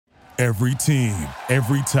Every team,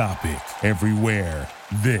 every topic, everywhere.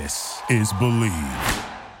 This is Believe.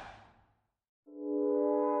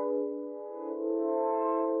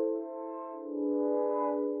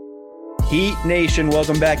 Heat Nation,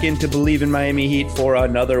 welcome back into Believe in Miami Heat for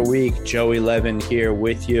another week. Joey Levin here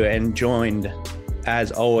with you and joined,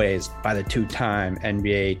 as always, by the two-time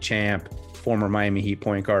NBA champ, former Miami Heat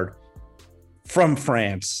point guard from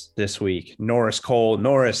France this week, Norris Cole.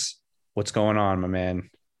 Norris, what's going on, my man?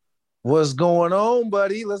 What's going on,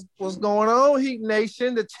 buddy? What's going on, Heat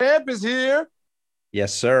Nation? The champ is here.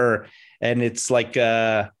 Yes, sir. And it's like,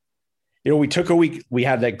 we took a week. We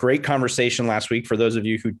had that great conversation last week. For those of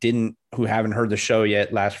you who haven't heard the show yet,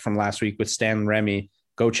 from last week with Stan Remy,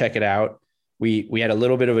 go check it out. We had a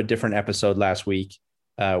little bit of a different episode last week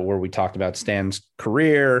where we talked about Stan's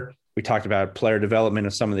career. We talked about player development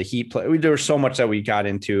of some of the Heat play. There was so much that we got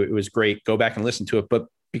into. It was great. Go back and listen to it. But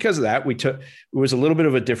because of that, it was a little bit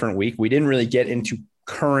of a different week. We didn't really get into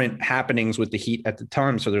current happenings with the Heat at the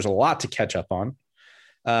time. So there's a lot to catch up on.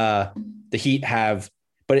 The Heat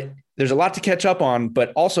there's a lot to catch up on,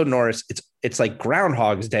 but also, Norris, it's like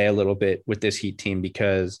Groundhog's Day a little bit with this Heat team,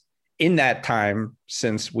 because in that time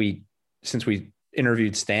since we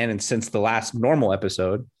interviewed Stan and since the last normal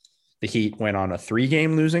episode, the Heat went on a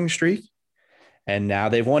 3-game losing streak, and now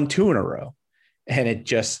they've won 2 in a row. And it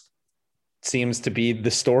just seems to be the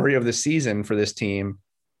story of the season for this team.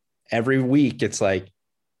 Every week, it's like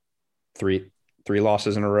three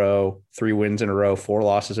losses in a row, 3 wins in a row, 4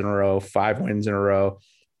 losses in a row, 5 wins in a row.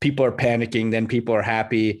 People are panicking, then people are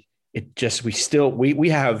happy. We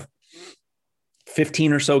have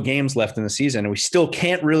 15 or so games left in the season, and we still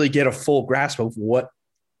can't really get a full grasp of what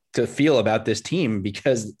to feel about this team,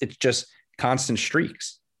 because it's just constant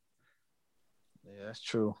streaks. Yeah, that's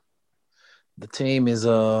true. The team is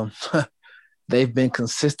they've been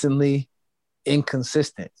consistently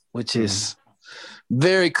inconsistent, which is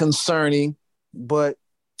very concerning, but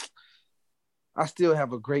I still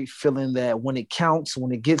have a great feeling that when it counts,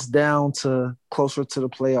 when it gets down to closer to the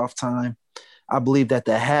playoff time, I believe that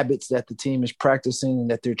the habits that the team is practicing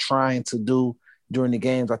and that they're trying to do during the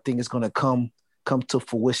games, I think it's going to come to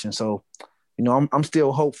fruition. So, I'm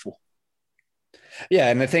still hopeful. Yeah,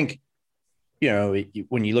 and I think,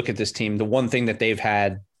 when you look at this team, the one thing that they've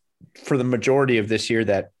had for the majority of this year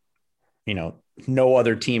that, no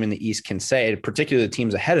other team in the East can say, particularly the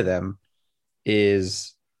teams ahead of them,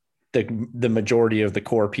 is the majority of the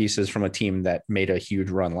core pieces from a team that made a huge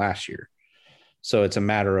run last year. So it's a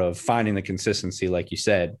matter of finding the consistency, like you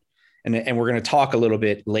said. And we're going to talk a little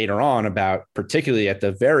bit later on about, particularly at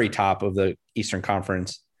the very top of the Eastern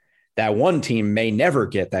Conference, that one team may never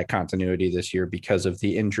get that continuity this year because of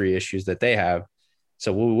the injury issues that they have.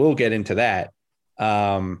 So we'll get into that.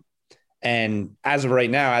 And as of right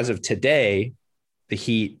now, as of today, the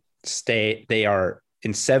Heat they are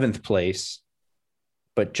in 7th place,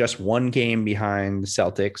 but just 1 game behind the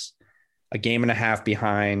Celtics, a game and a half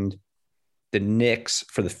behind the Knicks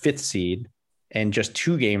for the 5th seed, and just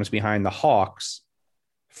 2 games behind the Hawks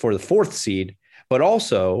for the 4th seed, but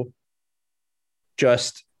also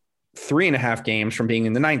just 3.5 games from being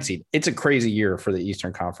in the 9th seed. It's a crazy year for the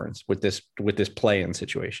Eastern Conference with this play-in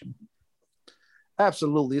situation.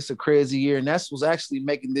 Absolutely. It's a crazy year. And that's what's actually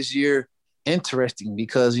making this year interesting,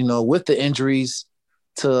 because, with the injuries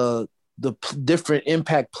to the different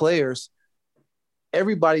impact players,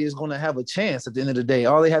 everybody is going to have a chance at the end of the day.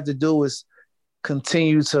 All they have to do is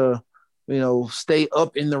continue to, stay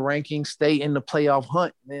up in the rankings, stay in the playoff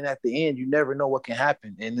hunt. And then at the end, you never know what can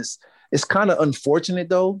happen. And it's kind of unfortunate,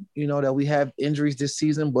 though, that we have injuries this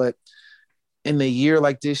season. But in a year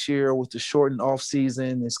like this year with the shortened off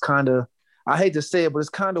season, it's kind of, I hate to say it, but it's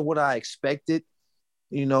kind of what I expected.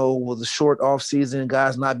 With a short off season,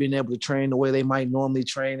 guys not being able to train the way they might normally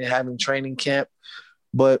train and having training camp.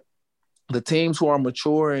 But the teams who are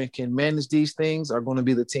mature and can manage these things are going to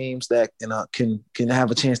be the teams that can have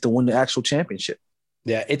a chance to win the actual championship.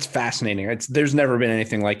 Yeah, it's fascinating. There's never been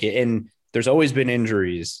anything like it. And there's always been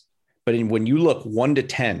injuries. But when you look 1 to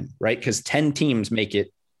 10, right, because 10 teams make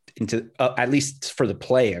it into at least for the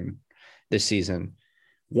play-in this season,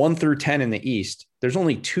 1 through 10 in the East, there's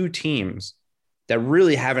only 2 teams that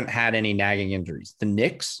really haven't had any nagging injuries. The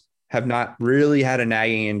Knicks have not really had a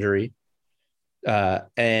nagging injury.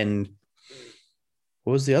 And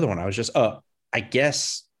what was the other one? I was just, I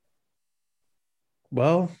guess,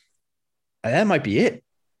 well, that might be it.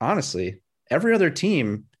 Honestly, every other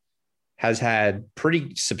team has had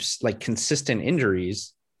pretty consistent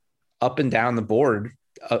injuries up and down the board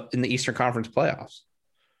in the Eastern Conference playoffs.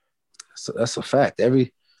 So that's a fact.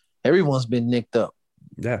 Everyone's been nicked up.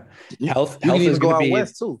 Yeah. Health is going to be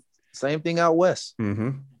west too. Same thing out west.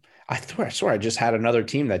 Mm-hmm. I swear I just had another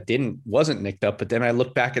team that wasn't nicked up, but then I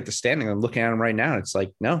look back at the standing. I'm looking at them right now, and it's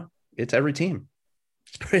like, no, it's every team.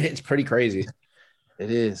 It's pretty crazy.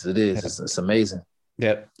 It is. It's amazing.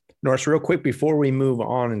 Yep. Norris, real quick before we move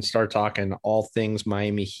on and start talking all things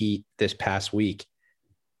Miami Heat this past week,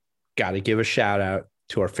 got to give a shout out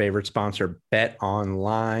to our favorite sponsor, Bet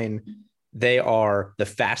Online. They are the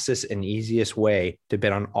fastest and easiest way to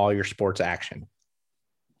bet on all your sports action.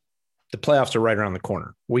 The playoffs are right around the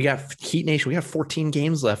corner. We got Heat Nation. We got 14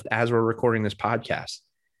 games left as we're recording this podcast.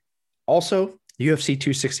 Also, UFC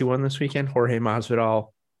 261 this weekend. Jorge Masvidal,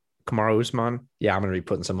 Kamaru Usman. Yeah, I'm going to be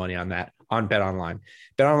putting some money on that on BetOnline.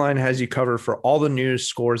 BetOnline has you covered for all the news,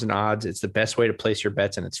 scores, and odds. It's the best way to place your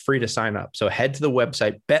bets, and it's free to sign up. So head to the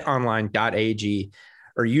website, betonline.ag,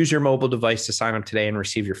 or use your mobile device to sign up today and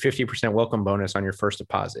receive your 50% welcome bonus on your first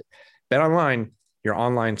deposit. BetOnline, your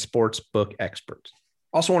online sports book experts.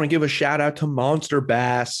 Also want to give a shout out to Monster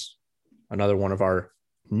Bass, another one of our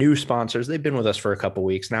new sponsors. They've been with us for a couple of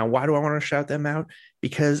weeks now. Why do I want to shout them out?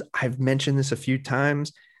 Because I've mentioned this a few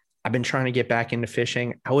times. I've been trying to get back into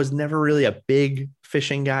fishing. I was never really a big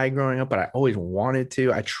fishing guy growing up, but I always wanted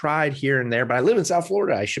to. I tried here and there, but I live in South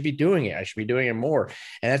Florida. I should be doing it. I should be doing it more.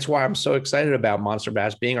 And that's why I'm so excited about Monster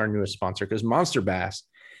Bass being our newest sponsor, because Monster Bass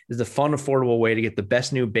is the fun, affordable way to get the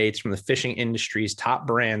best new baits from the fishing industry's top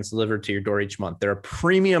brands delivered to your door each month. They're a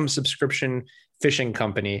premium subscription fishing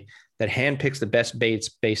company that handpicks the best baits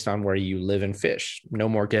based on where you live and fish. No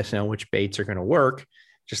more guessing on which baits are going to work.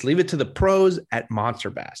 Just leave it to the pros at Monster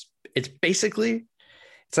Bass. It's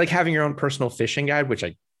like having your own personal fishing guide, which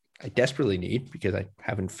I desperately need because I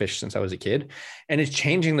haven't fished since I was a kid. And it's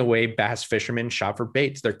changing the way bass fishermen shop for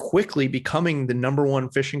baits. They're quickly becoming the number one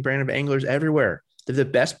fishing brand of anglers everywhere. They're the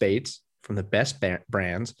best baits from the best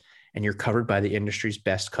brands, and you're covered by the industry's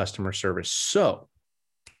best customer service. So,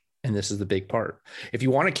 and this is the big part, if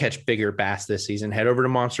you want to catch bigger bass this season, head over to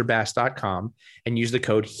monsterbass.com and use the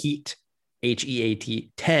code HEAT,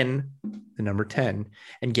 HEAT 10, the number 10,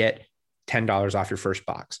 and get $10 off your first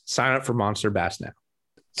box. Sign up for Monster Bass now.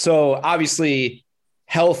 So obviously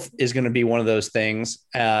health is going to be one of those things.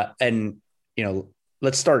 And, you know,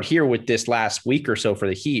 let's start here with this last week or so for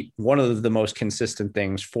the Heat. One of the most consistent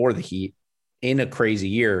things for the Heat in a crazy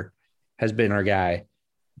year has been our guy,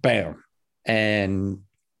 Bam. And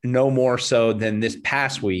no more so than this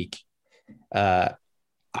past week.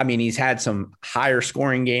 I mean, he's had some higher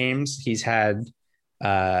scoring games. He's had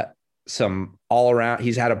some all around.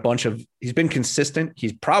 He's been consistent.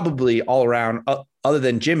 He's probably all around, other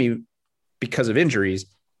than Jimmy, because of injuries,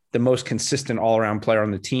 the most consistent all-around player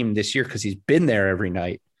on the team this year because he's been there every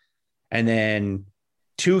night. And then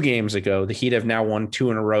 2 games ago, the Heat have now won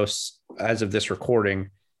 2 in a row as of this recording.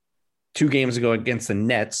 2 games ago against the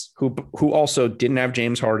Nets, who also didn't have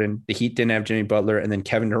James Harden. The Heat didn't have Jimmy Butler, and then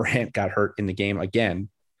Kevin Durant got hurt in the game again.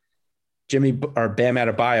 Bam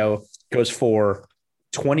Adebayo goes for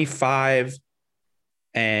 21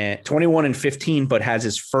 and 15, but has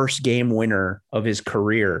his first game winner of his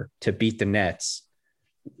career to beat the Nets.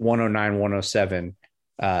 109-107,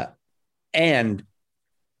 and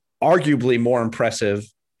arguably more impressive,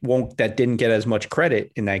 that didn't get as much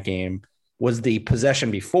credit in that game, was the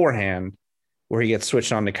possession beforehand where he gets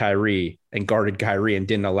switched on to Kyrie and guarded Kyrie and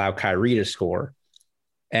didn't allow Kyrie to score,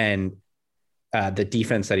 and the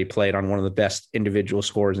defense that he played on one of the best individual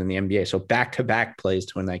scorers in the NBA. So back-to-back plays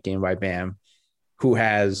to win that game by Bam, who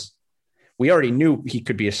we already knew he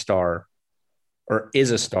could be a star or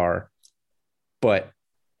is a star, but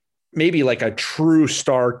maybe like a true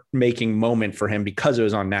star-making moment for him because it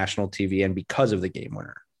was on national TV and because of the game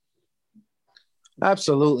winner.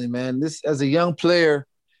 Absolutely, man. This, as a young player,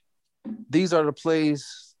 these are the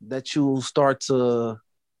plays that you start to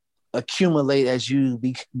accumulate as you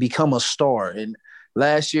become a star. And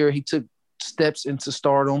last year, he took steps into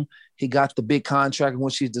stardom. He got the big contract in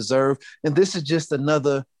which he deserved. And this is just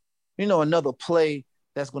another play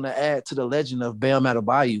that's going to add to the legend of Bam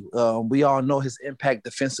Adebayo. We all know his impact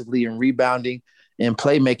defensively and rebounding and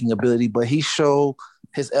playmaking ability, but he showed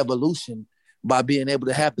his evolution by being able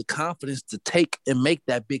to have the confidence to take and make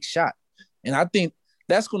that big shot. And I think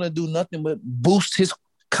that's going to do nothing but boost his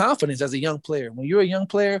confidence as a young player. When you're a young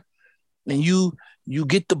player and you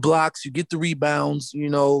get the blocks, you get the rebounds, you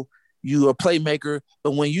know, you're a playmaker,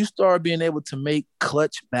 but when you start being able to make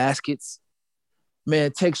clutch baskets, man,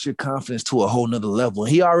 it takes your confidence to a whole nother level.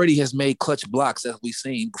 He already has made clutch blocks, as we've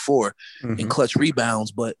seen before, and clutch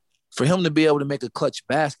rebounds. But for him to be able to make a clutch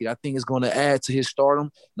basket, I think is going to add to his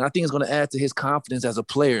stardom, and I think it's going to add to his confidence as a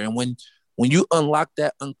player. And when you unlock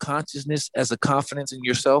that unconsciousness as a confidence in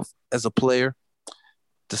yourself as a player,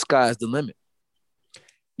 the sky's the limit.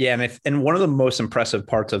 Yeah, and one of the most impressive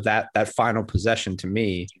parts of that final possession to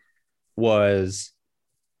me was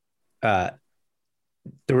there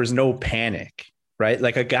was no panic, right?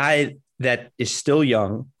 Like a guy that is still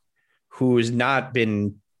young, who has not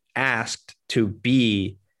been asked to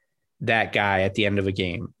be that guy at the end of a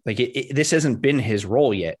game. Like this hasn't been his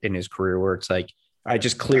role yet in his career, where it's like, I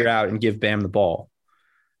just clear out and give Bam the ball.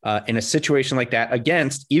 In a situation like that,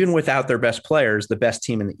 against, even without their best players, the best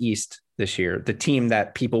team in the East this year, the team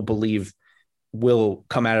that people believe will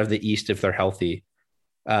come out of the East if they're healthy.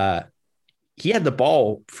 He had the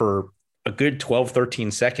ball for a good 12,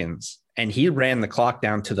 13 seconds, and he ran the clock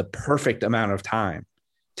down to the perfect amount of time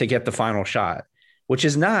to get the final shot, which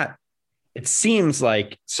is not, it seems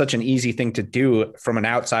like such an easy thing to do from an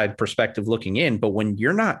outside perspective looking in. But when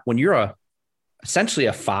you're essentially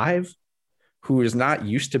a five who is not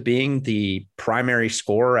used to being the primary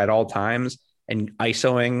scorer at all times and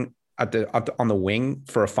ISOing on the wing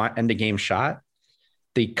for a end of game shot,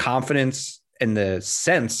 the confidence and the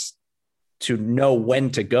sense to know when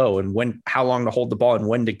to go and how long to hold the ball and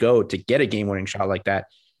when to go to get a game winning shot like that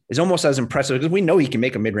is almost as impressive, because we know he can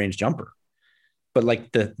make a mid-range jumper, but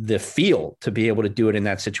like the feel to be able to do it in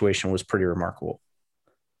that situation was pretty remarkable.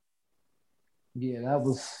 Yeah, that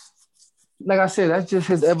was, like I said, that's just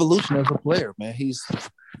his evolution as a player, man.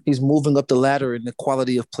 He's moving up the ladder in the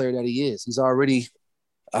quality of player that he is. He's already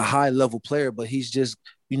a high level player, but he's just,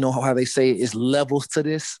 you know how they say it's levels to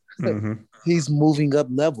this. Mm-hmm. He's moving up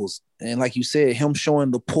levels. And like you said, him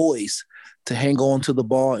showing the poise to hang on to the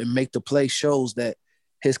ball and make the play shows that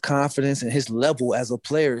his confidence and his level as a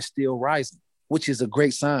player is still rising, which is a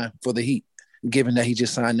great sign for the Heat, given that he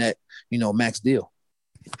just signed that, max deal.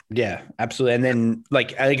 Yeah, absolutely. And then,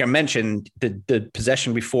 like I think I mentioned, the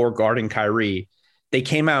possession before guarding Kyrie, they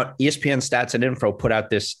came out, ESPN Stats and Info put out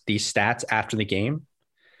these stats after the game.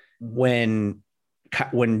 When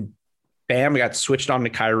Bam got switched on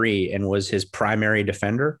to Kyrie and was his primary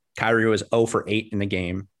defender, Kyrie was 0 for 8 in the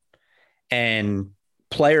game. And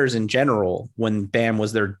players in general, when Bam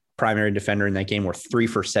was their primary defender in that game, were 3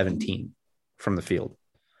 for 17 from the field.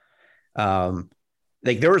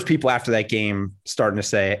 Like there was people after that game starting to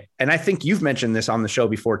say, and I think you've mentioned this on the show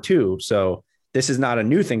before too, so this is not a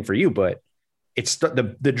new thing for you, but it's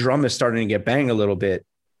the drum is starting to get banged a little bit.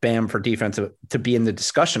 Bam for defensive, to be in the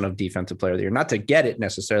discussion of defensive player of the year, not to get it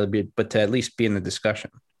necessarily, but to at least be in the discussion.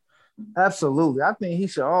 Absolutely. I think he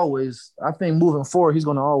should always, I think moving forward, he's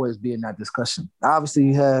going to always be in that discussion. Obviously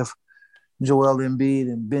you have Joel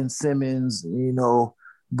Embiid and Ben Simmons,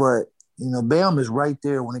 but, Bam is right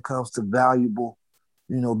there when it comes to valuable,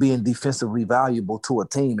 being defensively valuable to a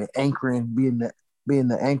team and anchoring, being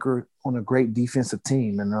the anchor on a great defensive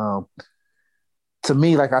team. And to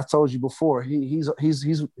me, like I told you before, he's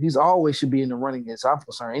always should be in the running as I'm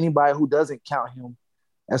concerned. Anybody who doesn't count him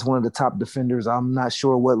as one of the top defenders, I'm not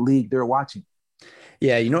sure what league they're watching.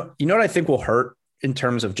 Yeah, you know what I think will hurt in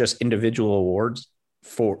terms of just individual awards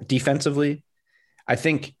for defensively? I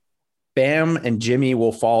think Bam and Jimmy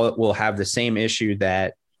will have the same issue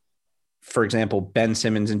that, for example, Ben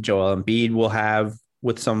Simmons and Joel Embiid will have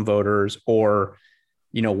with some voters, or,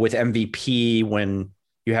 with MVP when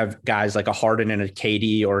you have guys like a Harden and a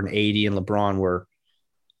KD or an AD and LeBron, where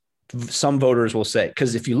some voters will say,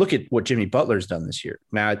 because if you look at what Jimmy Butler's done this year,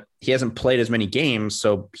 now he hasn't played as many games,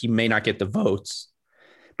 so he may not get the votes,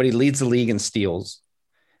 but he leads the league in steals,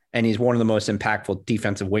 and he's one of the most impactful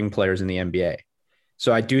defensive wing players in the NBA.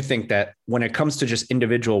 So I do think that when it comes to just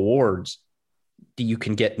individual awards, you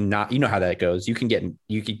can get not, how that goes. You can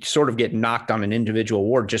sort of get knocked on an individual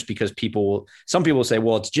award just because some people will say,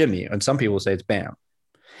 well, it's Jimmy, and some people will say it's Bam,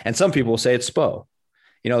 and some people will say it's Spo.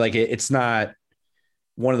 It's not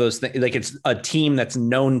one of those things. Like, it's a team that's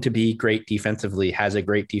known to be great defensively, has a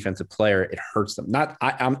great defensive player. It hurts them.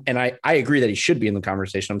 I agree that he should be in the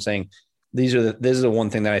conversation. I'm saying this is the one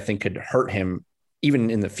thing that I think could hurt him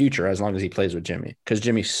even in the future, as long as he plays with Jimmy, because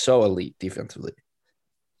Jimmy's so elite defensively.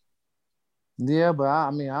 Yeah, but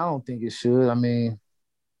I don't think it should.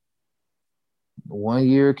 One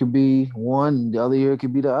year it could be one, the other year it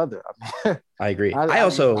could be the other. I agree. Go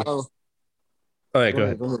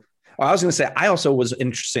ahead. Well, I was going to say, I also was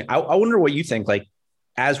interesting. I wonder what you think, like,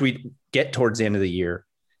 as we get towards the end of the year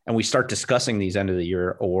and we start discussing these end of the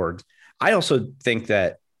year awards. I also think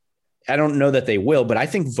that, I don't know that they will, but I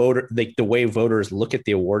think the way voters look at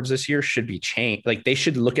the awards this year should be changed. Like, they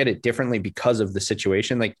should look at it differently because of the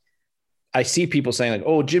situation. Like, I see people saying like,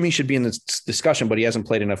 oh, Jimmy should be in this discussion, but he hasn't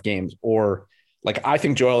played enough games. Or like, I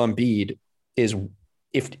think Joel Embiid is,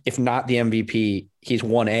 if not the MVP, he's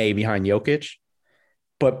 1A behind Jokic.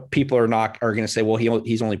 But people are going to say, well,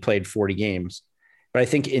 he's only played 40 games. But I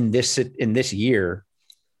think in this year,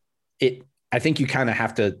 I think you kind of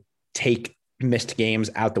have to take missed games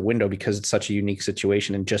out the window because it's such a unique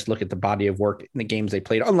situation and just look at the body of work in the games they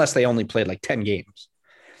played, unless they only played like 10 games.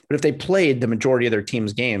 But if they played the majority of their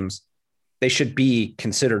team's games, they should be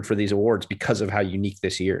considered for these awards because of how unique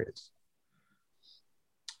this year is.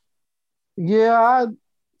 Yeah,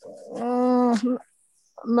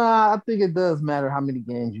 I think it does matter how many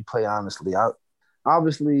games you play, honestly.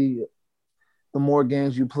 Obviously, the more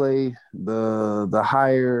games you play, the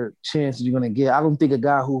higher chances you're going to get. I don't think a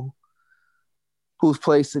guy who's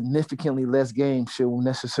played significantly less games should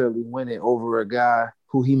necessarily win it over a guy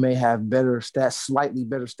who he may have better stats, slightly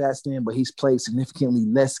better stats than, but he's played significantly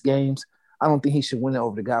less games. I don't think he should win it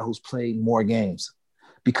over the guy who's played more games,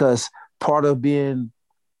 because part of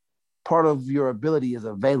your ability is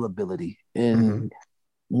availability. And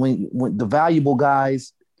when the valuable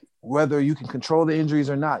guys, whether you can control the injuries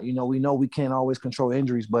or not, we know we can't always control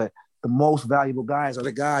injuries, but the most valuable guys are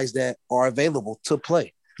the guys that are available to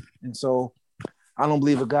play. And so I don't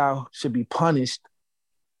believe a guy should be punished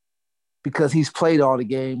because he's played all the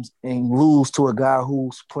games and lose to a guy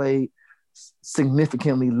who's played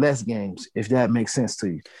significantly less games, if that makes sense to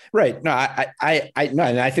you. Right. No,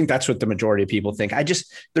 and I think that's what the majority of people think.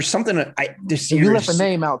 There's something this year. You left a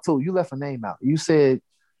name out too. You said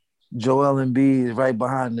Joel Embiid is right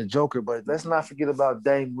behind the Joker, but let's not forget about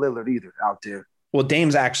Dame Lillard either out there. Well,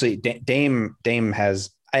 Dame's actually Dame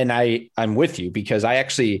has, and I'm with you, because I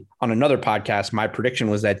actually, on another podcast, my prediction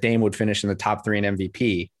was that Dame would finish in the top 3 in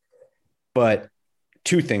MVP. But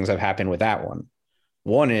two things have happened with that one.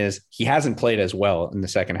 One is he hasn't played as well in the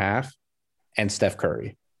second half, and Steph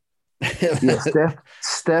Curry. Yeah,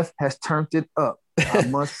 Steph has turned it up, I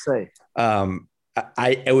must say.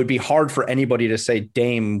 It would be hard for anybody to say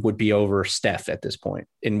Dame would be over Steph at this point.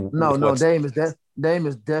 No, Dame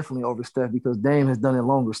is definitely over Steph, because Dame has done it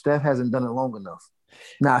longer. Steph hasn't done it long enough.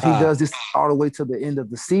 Now, if he does this all the way to the end of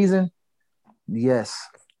the season, yes.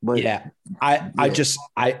 But yeah,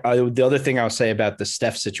 the other thing I'll say about the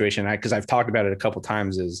Steph situation, because I've talked about it a couple of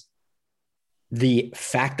times, is the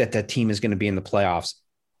fact that that team is going to be in the playoffs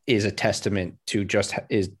is a testament to to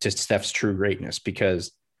Steph's true greatness,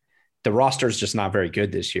 because the roster is just not very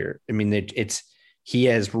good this year. I mean, he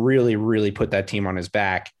has really, really put that team on his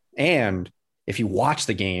back. And if you watch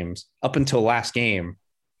the games up until last game,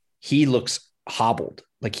 he looks hobbled.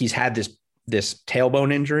 Like he's had this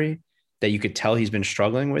tailbone injury that you could tell he's been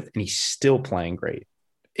struggling with, and he's still playing great.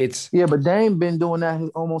 But Dame been doing that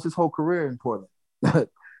almost his whole career in Portland,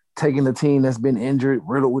 taking the team that's been injured,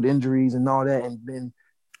 riddled with injuries and all that, and been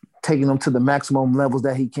taking them to the maximum levels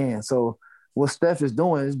that he can. So what Steph is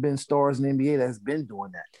doing has been stars in the NBA that's been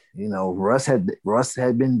doing that. Russ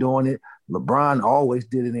had been doing it. LeBron always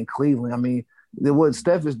did it in Cleveland. I mean, what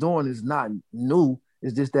Steph is doing is not new.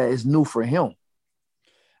 It's just that it's new for him.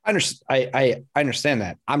 I understand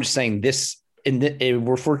that. I'm just saying this.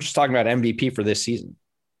 If we're just talking about MVP for this season,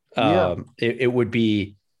 it would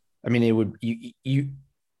be. I mean, it would. The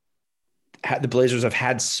Blazers have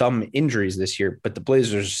had some injuries this year, but the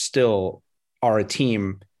Blazers still are a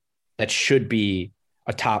team that should be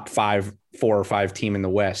a top 4 or 5 team in the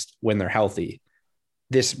West when they're healthy.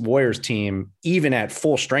 This Warriors team, even at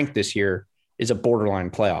full strength this year, is a borderline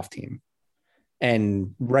playoff team.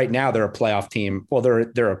 And right now they're a playoff team. Well,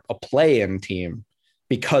 they're a play-in team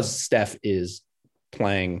because Steph is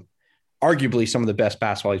playing arguably some of the best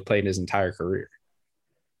basketball he's played in his entire career.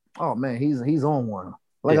 Oh man, he's on one.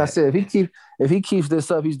 Like I said, if he keeps this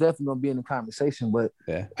up, he's definitely gonna be in the conversation. But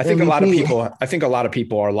yeah, I think a lot of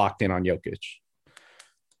people are locked in on Jokic,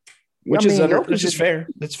 which is fair.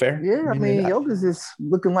 That's fair. Yeah, I mean Jokic is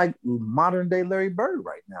looking like modern day Larry Bird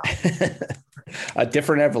right now. A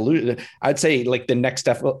different evolution. I'd say like the next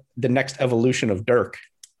evolution of Dirk,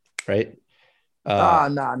 right? Nah.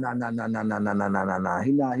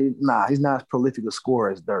 He's not as prolific a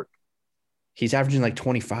scorer as Dirk. He's averaging like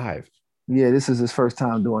 25. Yeah, this is his first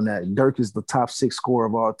time doing that. Dirk is the top 6 scorer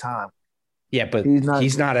of all time. Yeah, but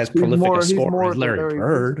he's not as prolific a scorer as Larry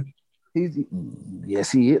Bird. Yes,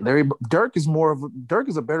 he is. Dirk is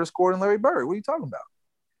a better scorer than Larry Bird. What are you talking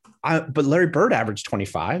about? But Larry Bird averaged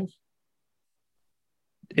 25.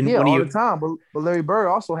 The time. But Larry Bird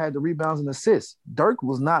also had the rebounds and assists. Dirk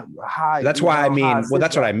was not high. That's why I mean. Well,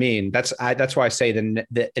 that's what I mean. That's why I say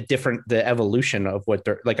the evolution of what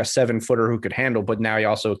they're like, a 7-footer who could handle, but now he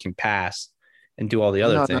also can pass and do all the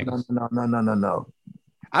other things. No.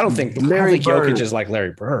 I don't think Jokic is like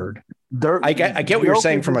Larry Bird. Dirk, I get what you're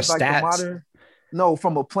saying from a stats.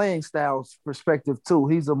 From a playing style perspective too.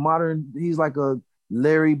 He's like a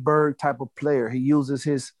Larry Bird type of player. He uses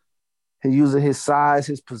his size,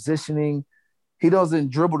 his positioning. He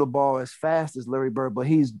doesn't dribble the ball as fast as Larry Bird, but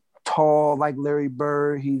he's tall like Larry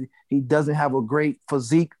Bird. He doesn't have a great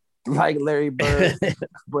physique like Larry Bird,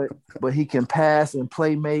 but he can pass and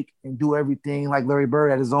play make and do everything like Larry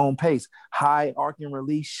Bird at his own pace. High arc and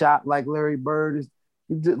release shot like Larry Bird is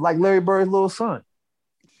like Larry Bird's little son.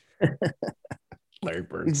 Larry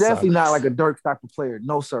Bird. He's definitely not like a Dirk type of player.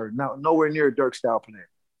 No, sir. No, nowhere near a Dirk style player.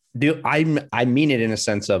 Dude, I mean it in a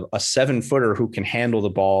sense of a 7-footer who can handle the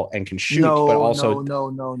ball and can shoot, No, but also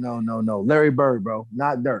no. Larry Bird, bro,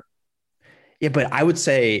 not Dirk. Yeah, but I would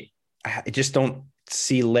say I just don't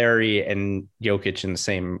see Larry and Jokic in the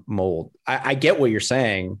same mold. I get what you're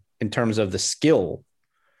saying in terms of the skill.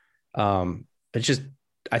 It's just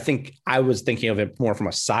I think I was thinking of it more from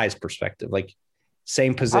a size perspective, like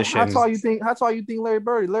same position. How tall you think Larry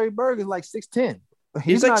Bird is? Larry Bird is like 6'10".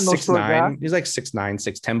 He's like 6'9". He's like 6'9",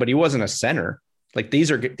 6'10", but he wasn't a center. Like these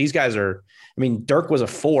guys are. I mean, Dirk was a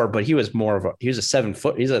 4, but he was a 7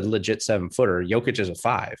 foot. He's a legit 7-footer. Jokic is a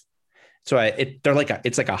 5. So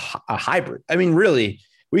it's like a hybrid. I mean, really,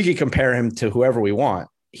 we could compare him to whoever we want.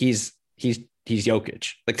 He's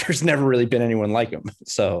Jokic. Like there's never really been anyone like him.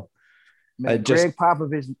 So man, Greg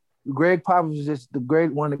Popovich is just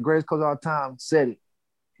one of the greatest coaches of all time. Said it.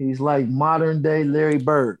 He's like modern day Larry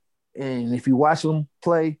Bird. And if you watch him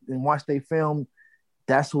play and watch their film,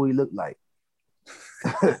 that's who he looked like.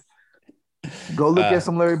 Go look at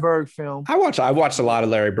some Larry Bird film. I watched a lot of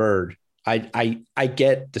Larry Bird. I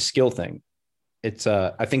get the skill thing. It's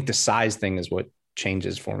I think the size thing is what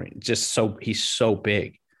changes for me. Just he's so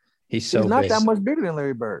big. He's not big. that much bigger than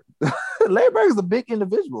Larry Bird. Larry Bird is a big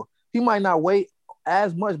individual. He might not weigh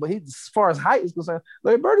as much, but as far as height is concerned,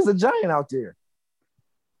 Larry Bird is a giant out there.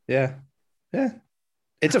 Yeah.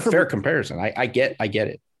 It's a fair comparison. I get it. I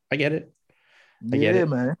get it.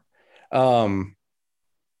 Man.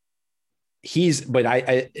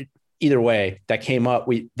 Either way, that came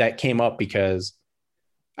up because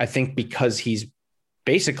I think because he's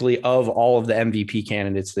basically of all of the MVP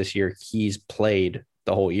candidates this year, he's played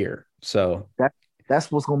the whole year. So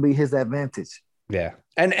that's what's going to be his advantage. Yeah.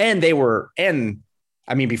 And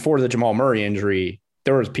I mean, before the Jamal Murray injury,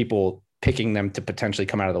 there was people picking them to potentially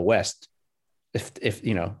come out of the West if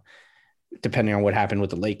you know, depending on what happened with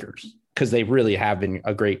the Lakers, because they really have been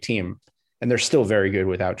a great team and they're still very good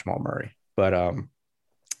without Jamal Murray. But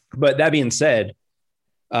that being said,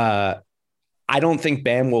 I don't think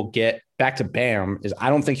Bam will get back to Bam. I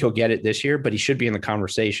don't think he'll get it this year, but he should be in the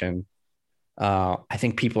conversation. I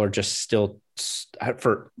think people are just still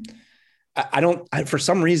for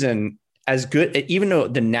some reason as good, even though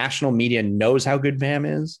the national media knows how good Bam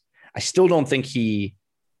is, I still don't think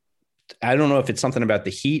I don't know if it's something about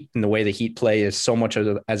the Heat and the way the Heat play is so much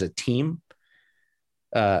as a team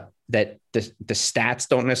that the stats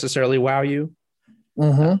don't necessarily wow you.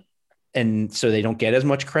 Mm-hmm. And so they don't get as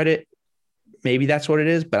much credit. Maybe that's what it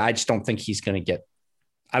is, but I just don't think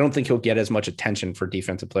I don't think he'll get as much attention for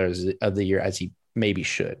defensive players of the year as he maybe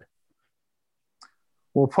should.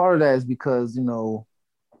 Well, part of that is because, you know,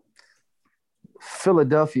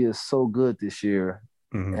 Philadelphia is so good this year.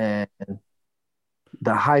 Mm-hmm. And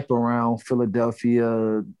the hype around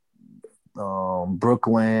Philadelphia,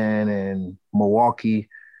 Brooklyn, and Milwaukee,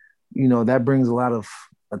 you know, that brings a lot of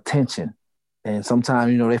attention. And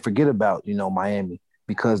sometimes, you know, they forget about, you know, Miami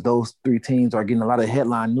because those 3 teams are getting a lot of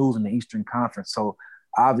headline news in the Eastern Conference. So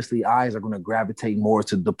obviously eyes are going to gravitate more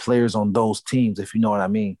to the players on those teams, if you know what I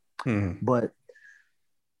mean. Mm-hmm. But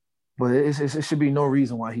it should be no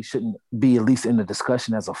reason why he shouldn't be at least in the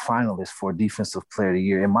discussion as a finalist for Defensive Player of the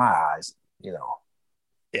Year, in my eyes, you know.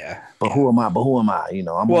 Yeah. But who am I? You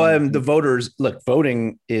know, the voters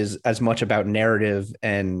voting is as much about narrative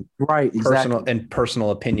and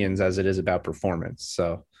personal opinions as it is about performance.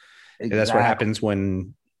 So that's what happens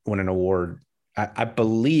when an award, I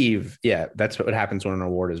believe, that's what happens when an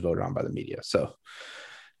award is voted on by the media. So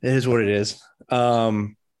it is what it is.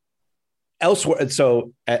 Elsewhere.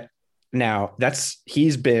 So now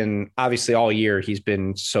he's been obviously all year, he's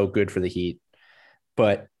been so good for the Heat,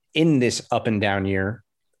 but in this up and down year,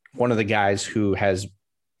 one of the guys who has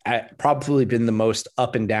probably been the most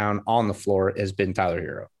up and down on the floor has been Tyler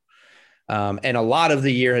Hero. And a lot of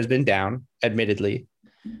the year has been down, admittedly.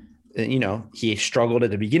 You know, he struggled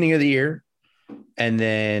at the beginning of the year. And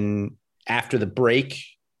then after the break,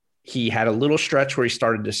 he had a little stretch where he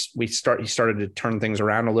started to turn things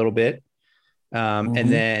around a little bit. Mm-hmm.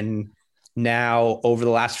 And then now over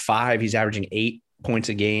the last 5, he's averaging 8 points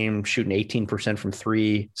a game, shooting 18% from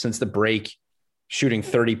 3 since the break, shooting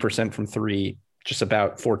 30% from 3, just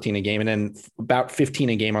about 14 a game, and then about 15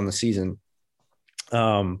 a game on the season.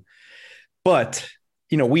 But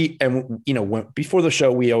you know, before the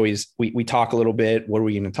show, we talk a little bit. What are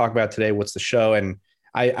we going to talk about today? What's the show? And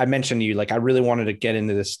I mentioned to you, like, I really wanted to get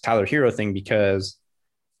into this Tyler Hero thing because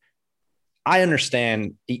I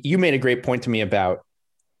understand you made a great point to me about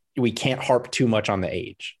we can't harp too much on the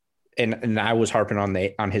age. And I was harping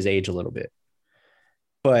on his age a little bit.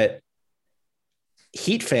 But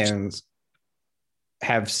Heat fans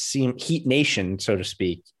have seen Heat Nation, so to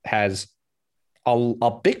speak, has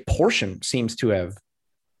a big portion seems to have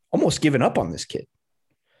almost given up on this kid.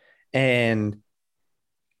 And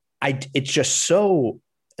it's just so,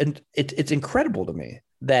 and it's incredible to me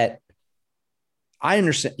that I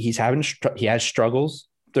understand he has struggles.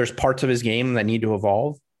 There's parts of his game that need to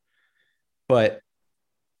evolve, but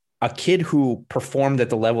a kid who performed at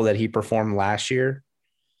the level that he performed last year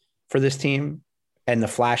for this team and the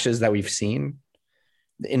flashes that we've seen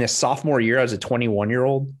in a sophomore year as a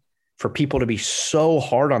 21-year-old, for people to be so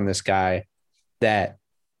hard on this guy that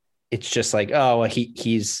it's just like, oh,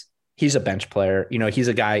 he's a bench player. He's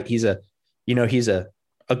a guy. He's a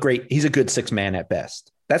good six man at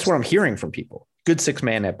best. That's what I'm hearing from people. Good six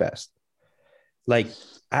man at best. Like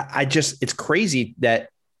it's crazy that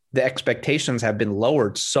the expectations have been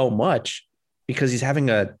lowered so much because he's having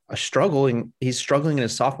a struggle and he's struggling in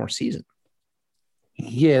his sophomore season.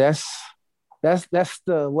 Yeah, that's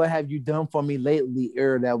the what have you done for me lately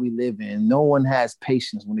era that we live in. No one has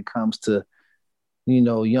patience when it comes to,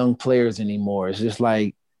 young players anymore. It's just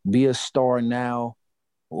like, be a star now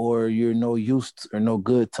or you're no use or no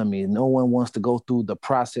good to me. No one wants to go through the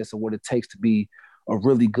process of what it takes to be a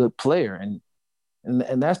really good player. And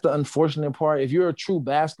that's the unfortunate part. If you're a true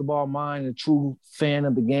basketball mind, a true fan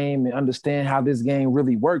of the game and understand how this game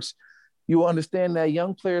really works, you will understand that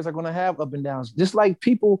young players are going to have up and downs, just like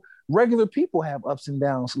regular people have ups and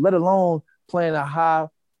downs, let alone playing a high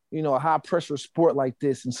pressure sport like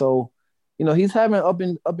this. And so, he's having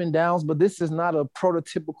up and downs, but this is not a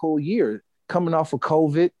prototypical year coming off of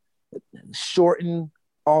COVID, shortened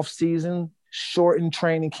off season, shortened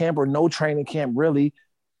training camp or no training camp really.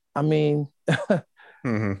 I mean,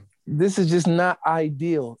 This is just not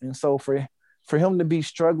ideal. And so for him to be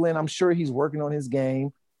struggling, I'm sure he's working on his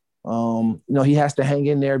game. He has to hang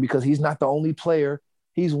in there because he's not the only player.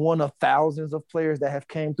 He's one of thousands of players that have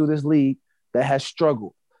came through this league that has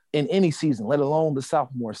struggled in any season, let alone the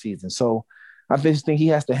sophomore season. So I just think he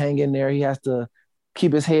has to hang in there. He has to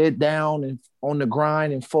keep his head down and on the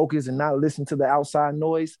grind and focus and not listen to the outside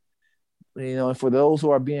noise. And for those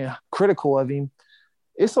who are being critical of him,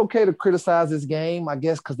 it's okay to criticize his game, I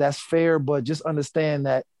guess, because that's fair, but just understand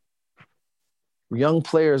that young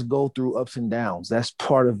players go through ups and downs. That's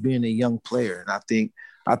part of being a young player. And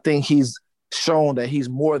I think he's shown that he's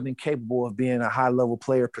more than capable of being a high-level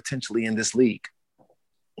player potentially in this league.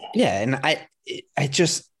 Yeah, and I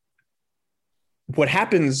just what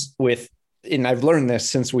happens with, and I've learned this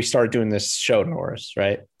since we started doing this show, Norris,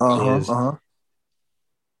 right?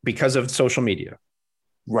 Because of social media.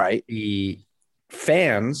 Right. The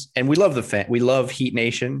fans, and we love Heat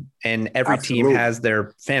Nation, and every Absolutely. team has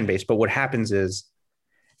their fan base. But what happens is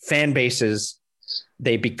fan bases,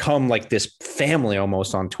 they become like this family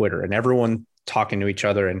almost on Twitter, and everyone talking to each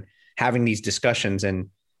other and having these discussions, and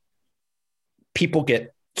people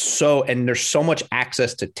get and there's so much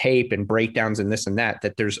access to tape and breakdowns and this and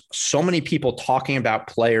that there's so many people talking about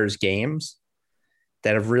players' games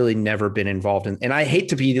that have really never been involved in. And I hate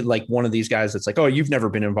to be like one of these guys that's like, oh, you've never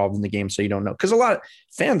been involved in the game, so you don't know. Because a lot of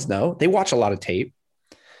fans know, they watch a lot of tape.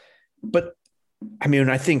 But I mean,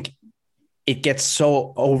 I think it gets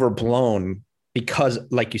so overblown because,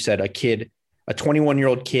 like you said, a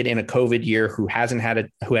 21-year-old kid in a COVID year who had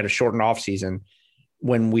a shortened off season,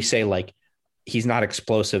 when we say like, he's not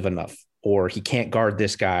explosive enough, or he can't guard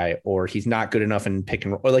this guy, or he's not good enough in pick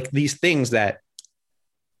and roll, or like these things that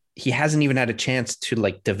he hasn't even had a chance to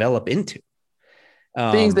like develop into.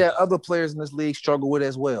 Things that other players in this league struggle with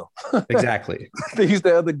as well. Exactly. Things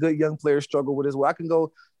that other good young players struggle with as well. I can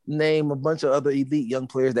go name a bunch of other elite young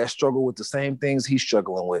players that struggle with the same things he's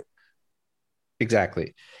struggling with.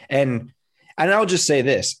 Exactly. And I'll just say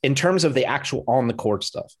this, in terms of the actual on the court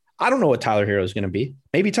stuff, I don't know what Tyler Hero is going to be.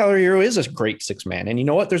 Maybe Tyler Hero is a great six man. And you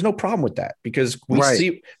know what? There's no problem with that because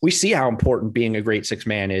we see how important being a great six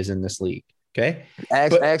man is in this league. Okay.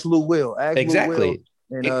 Ask Lou Will. Exactly.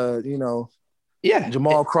 Lou Will and,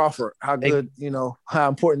 Jamal Crawford, how good, how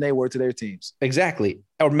important they were to their teams. Exactly.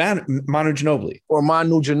 Or Manu Ginobili. Or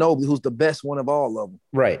Manu Ginobili, who's the best one of all of them.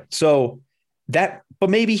 Right. So but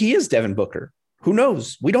maybe he is Devin Booker. Who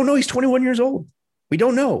knows? We don't know. He's 21 years old. We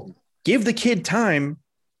don't know. Give the kid time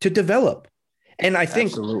to develop. And I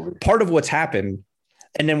think part of what's happened,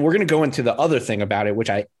 and then we're going to go into the other thing about it, which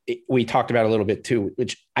we talked about a little bit too,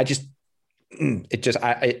 which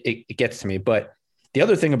it gets to me. But the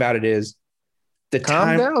other thing about it is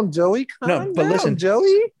Calm down, Joey. Calm down, listen,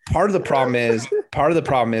 Joey. Part of the problem is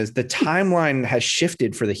the timeline has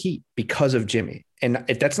shifted for the Heat because of Jimmy, and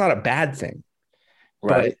that's not a bad thing.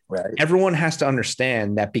 Right. Everyone has to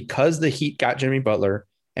understand that because the Heat got Jimmy Butler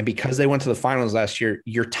and because they went to the finals last year,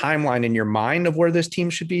 your timeline in your mind of where this team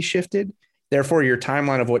should be shifted. Therefore, your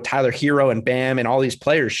timeline of what Tyler Hero and Bam and all these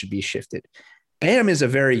players should be shifted. Bam is a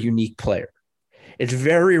very unique player. It's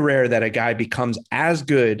very rare that a guy becomes as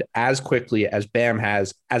good as quickly as Bam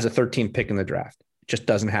has as a 13th pick in the draft. It just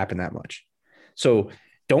doesn't happen that much. So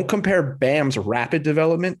don't compare Bam's rapid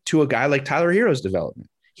development to a guy like Tyler Hero's development.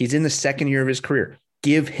 He's in the second year of his career.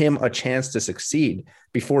 Give him a chance to succeed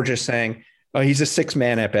before just saying, oh, he's a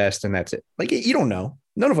 6-man at best, and that's it. Like, you don't know.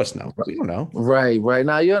 None of us know. We don't know. Right.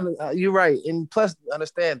 Now, you're right. And plus,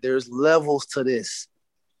 understand, there's levels to this.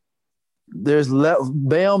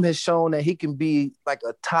 Bam has shown that he can be like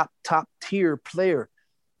a top tier player.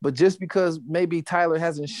 But just because maybe Tyler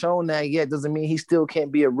hasn't shown that yet doesn't mean he still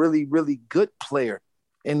can't be a really, really good player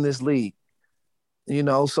in this league.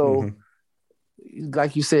 So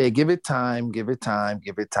like you said, give it time.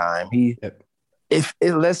 If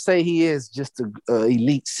let's say he is just an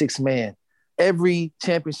elite 6-man, every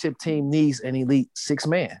championship team needs an elite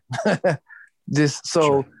 6-man.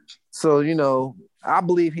 So I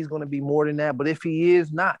believe he's going to be more than that. But if he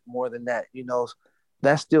is not more than that,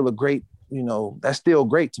 that's still great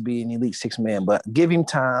to be an elite 6-man. But give him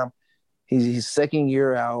time. He's second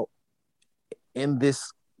year out in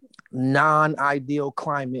this non-ideal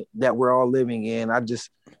climate that we're all living in.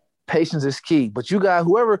 Patience is key. But you guys,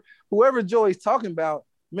 whoever Joey's talking about,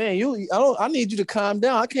 man, I need you to calm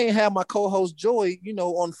down. I can't have my co-host Joey,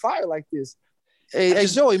 on fire like this. Hey,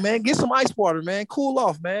 Joey, man, get some ice water, man. Cool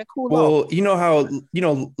off, man. Well, you know how,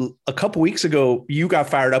 a couple weeks ago, you got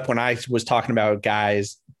fired up when I was talking about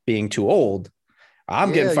guys being too old.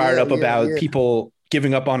 I'm getting fired up about people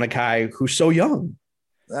giving up on a guy who's so young.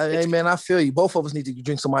 Hey, man, I feel you. Both of us need to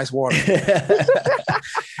drink some ice water.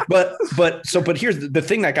 but here's the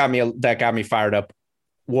thing that got me fired up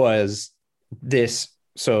was this.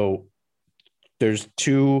 So there's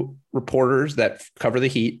 2 reporters that cover the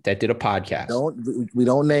Heat that did a podcast. We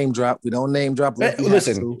don't name drop.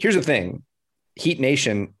 Listen, here's the thing. Heat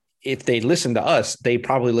Nation, if they listen to us, they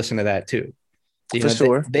probably listen to that too. For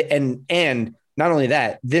sure. And not only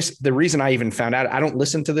that, the reason I even found out, I don't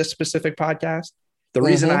listen to this specific podcast. The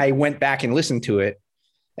reason I went back and listened to it,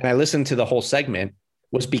 and I listened to the whole segment,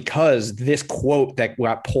 was because this quote that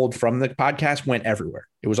got pulled from the podcast went everywhere.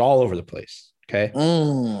 It was all over the place. Okay.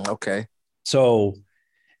 Okay. So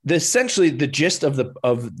essentially the gist of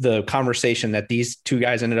the conversation that these 2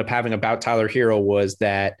 guys ended up having about Tyler Hero was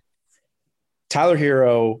that Tyler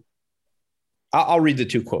Hero, I'll read the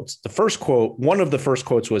 2 quotes. One of the first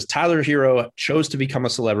quotes was, Tyler Hero chose to become a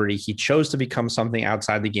celebrity. He chose to become something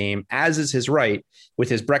outside the game, as is his right, with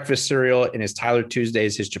his breakfast cereal and his Tyler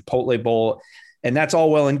Tuesdays, his Chipotle bowl. And that's all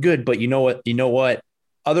well and good. But you know what?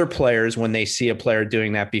 Other players, when they see a player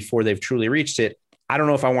doing that before they've truly reached it, I don't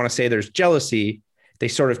know if I want to say there's jealousy. They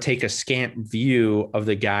sort of take a scant view of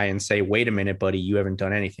the guy and say, wait a minute, buddy, you haven't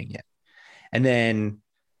done anything yet. And then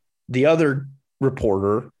the other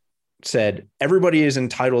reporter said, everybody is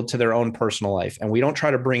entitled to their own personal life, and we don't try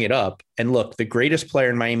to bring it up. And look, the greatest player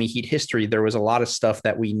in Miami Heat history, there was a lot of stuff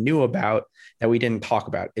that we knew about that we didn't talk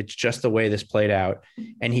about. It's just the way this played out.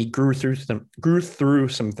 And he grew through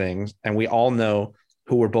some things, and we all know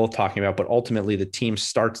who we're both talking about, but ultimately the team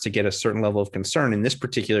starts to get a certain level of concern. In this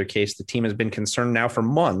particular case, the team has been concerned now for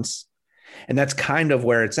months, and that's kind of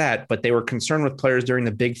where it's at. But they were concerned with players during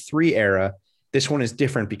the Big 3 era. This one is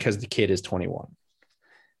different because the kid is 21.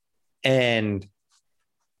 And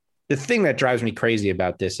the thing that drives me crazy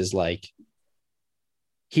about this is like,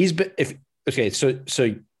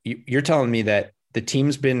 so you're telling me that the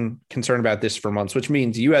team's been concerned about this for months, which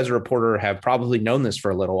means you as a reporter have probably known this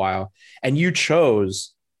for a little while, and you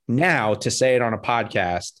chose now to say it on a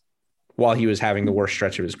podcast while he was having the worst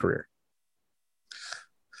stretch of his career.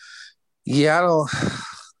 Yeah, I don't.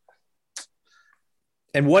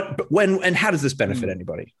 And how does this benefit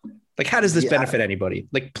anybody? Like, how does this benefit anybody?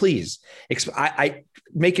 Like, please, I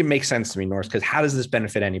make it make sense to me, Norris, because how does this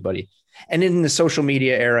benefit anybody? And in the social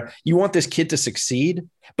media era, you want this kid to succeed,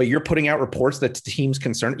 but you're putting out reports that the team's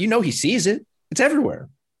concerned. He sees it. It's everywhere.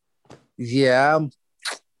 Yeah.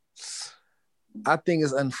 I think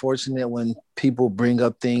it's unfortunate when people bring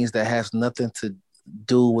up things that has nothing to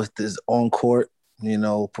do with this on-court,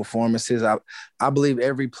 performances. I believe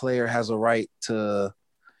every player has a right to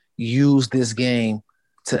use this game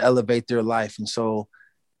to elevate their life. And so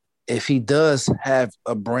if he does have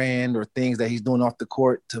a brand or things that he's doing off the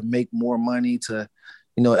court to make more money, to,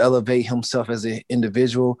 elevate himself as an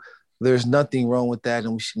individual. There's nothing wrong with that,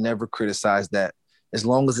 and we should never criticize that as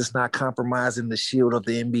long as it's not compromising the shield of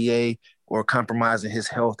the NBA or compromising his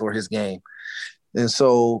health or his game. And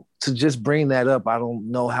so to just bring that up, I don't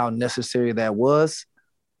know how necessary that was.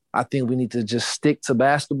 I think we need to just stick to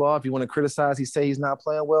basketball. If you want to criticize, he's not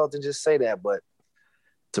playing well, then just say that. But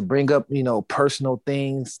to bring up, personal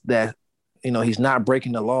things that, he's not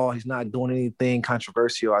breaking the law, he's not doing anything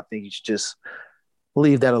controversial, I think you should just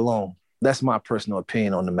leave that alone. That's my personal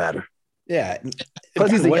opinion on the matter. Yeah.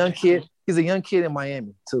 Plus, he's a young kid. He's a young kid in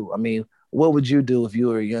Miami, too. I mean, what would you do if you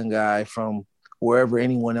were a young guy from wherever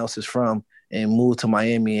anyone else is from and moved to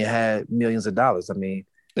Miami and had millions of dollars? I mean,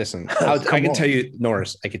 listen, I can tell you,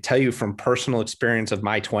 Norris, I could tell you from personal experience of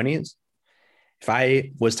my 20s, if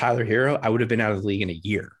I was Tyler Hero, I would have been out of the league in a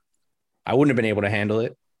year. I wouldn't have been able to handle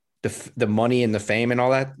it. The money and the fame and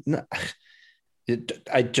all that. No,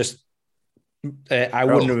 I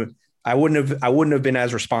wouldn't have been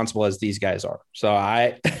as responsible as these guys are. So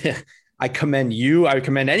I commend you. I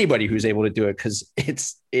commend anybody who's able to do it, because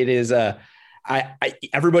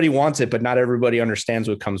everybody wants it, but not everybody understands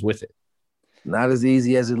what comes with it. Not as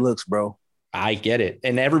easy as it looks, bro. I get it.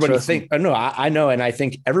 And everybody I know. And I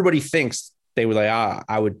think everybody thinks they were like,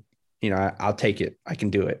 I would, I'll take it. I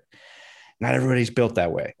can do it. Not everybody's built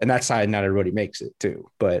that way. And that's how not everybody makes it too.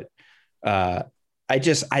 But I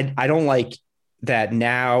don't like that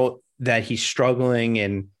now that he's struggling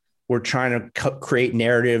and we're trying to create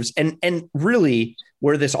narratives. And really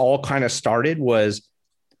where this all kind of started was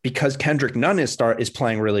because Kendrick Nunn is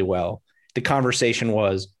playing really well. The conversation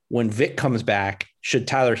was, when Vic comes back, should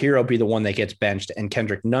Tyler Hero be the one that gets benched and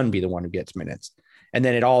Kendrick Nunn be the one who gets minutes? And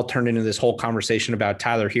then it all turned into this whole conversation about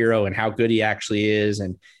Tyler Hero and how good he actually is.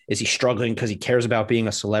 And is he struggling because he cares about being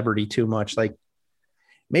a celebrity too much? Like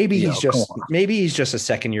maybe he's just a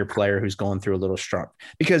second year player who's going through a little strong,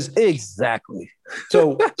 because exactly.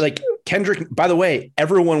 So like Kendrick, by the way,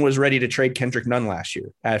 everyone was ready to trade Kendrick Nunn last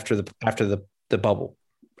year after the bubble.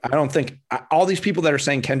 I don't think all these people that are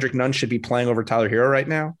saying Kendrick Nunn should be playing over Tyler Hero right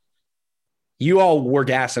now, you all were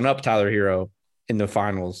gassing up Tyler Hero in the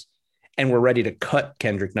finals and were ready to cut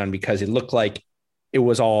Kendrick Nunn because it looked like it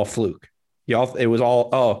was all fluke. It was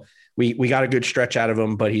all, we got a good stretch out of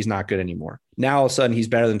him, but he's not good anymore. Now all of a sudden he's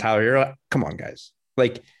better than Tyler Hero. Come on, guys.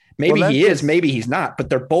 Like maybe he is, maybe he's not, but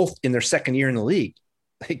they're both in their second year in the league.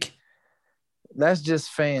 Like that's just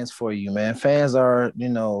fans for you, man. Fans are,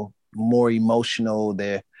 more emotional.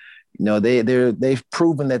 They've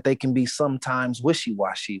proven that they can be sometimes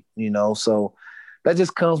wishy-washy, so that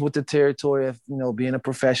just comes with the territory of, being a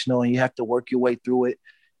professional, and you have to work your way through it.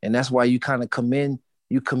 And that's why you kind of commend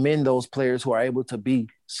those players who are able to be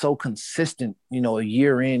so consistent, a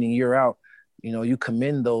year in and year out. You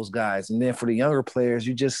commend those guys. And then for the younger players,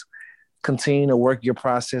 you just continue to work your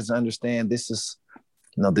process and understand this is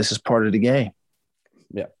part of the game.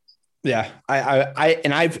 Yeah. Yeah.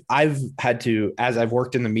 I've had to, as I've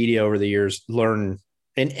worked in the media over the years, learn,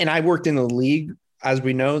 and I worked in the league, as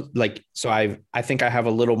we know, like, so I think I have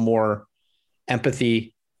a little more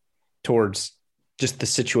empathy towards just the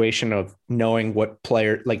situation of knowing what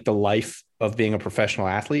player, like the life of being a professional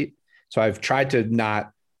athlete. So I've tried to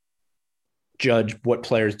not judge what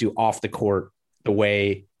players do off the court the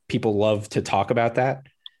way people love to talk about that.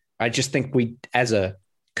 I just think we, as a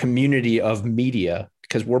community of media,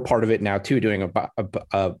 because we're part of it now too, doing a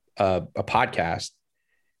podcast,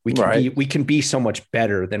 we can be so much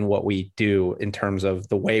better than what we do in terms of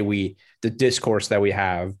the way the discourse that we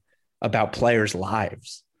have about players'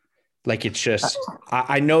 lives. Like, it's just,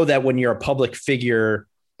 I know that when you're a public figure,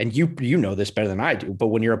 and you know this better than I do, but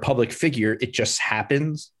when you're a public figure, it just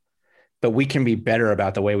happens. But we can be better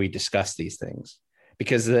about the way we discuss these things,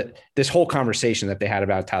 because this whole conversation that they had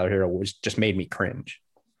about Tyler Hero just made me cringe.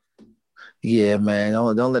 Yeah, man.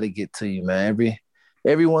 Don't let it get to you, man.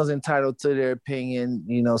 Everyone's entitled to their opinion.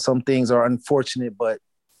 Some things are unfortunate, but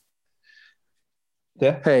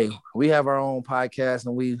yeah. Hey, we have our own podcast,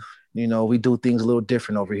 and we do things a little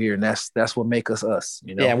different over here, and that's what make us us.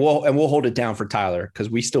 Yeah, we'll hold it down for Tyler, because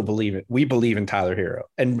we still believe it. We believe in Tyler Hero,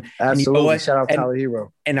 and absolutely, shout out Tyler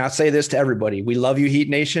Hero. And I'll say this to everybody: we love you, Heat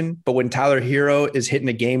Nation. But when Tyler Hero is hitting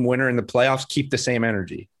a game winner in the playoffs, keep the same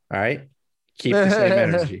energy. All right, keep the same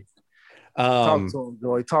energy. Talk to him,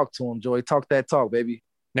 Joy. Talk to him, Joy. Talk that talk, baby.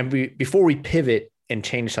 Now, before we pivot and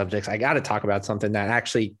change subjects, I got to talk about something that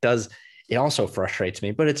actually does. It also frustrates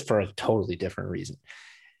me, but it's for a totally different reason.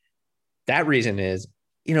 That reason is,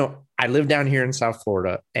 I live down here in South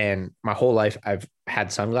Florida, and my whole life I've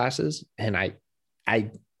had sunglasses, and I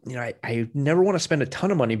never want to spend a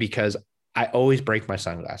ton of money because I always break my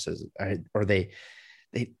sunglasses, or they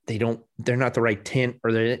they're not the right tint,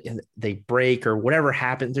 or they break, or whatever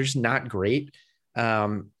happened. They're just not great.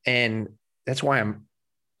 And that's why I'm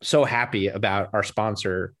so happy about our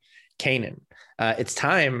sponsor, Kaenon. It's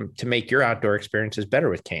time to make your outdoor experiences better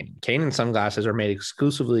with Kaenon. Kaenon sunglasses are made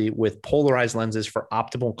exclusively with polarized lenses for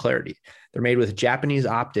optimal clarity. They're made with Japanese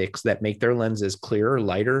optics that make their lenses clearer,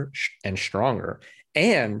 lighter, and stronger,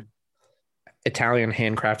 and Italian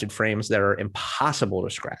handcrafted frames that are impossible to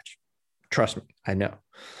scratch. Trust me, I know.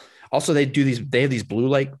 Also, they have these blue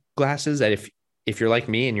light glasses that if you're like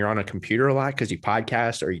me and you're on a computer a lot because you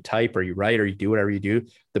podcast or you type or you write or you do whatever you do,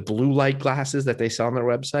 the blue light glasses that they sell on their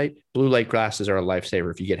website, blue light glasses are a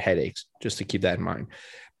lifesaver if you get headaches, just to keep that in mind.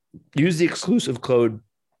 Use the exclusive code,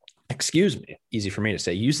 easy for me to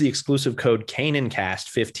say, use the exclusive code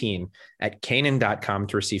KaenonCast15 at Kaenon.com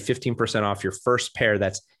to receive 15% off your first pair.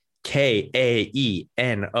 That's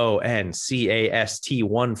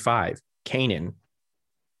KaenonCast15. Kaenon,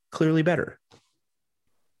 clearly better.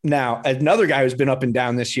 Now, another guy who's been up and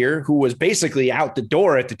down this year, who was basically out the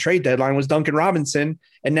door at the trade deadline, was Duncan Robinson.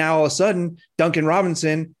 And now all of a sudden, Duncan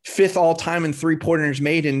Robinson, 5th all time in 3-pointers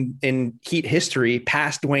made in Heat history,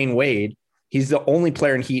 past Dwayne Wade. He's the only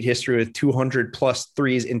player in Heat history with 200 plus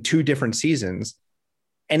threes in 2 different seasons.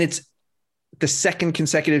 And it's the 2nd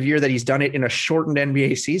consecutive year that he's done it in a shortened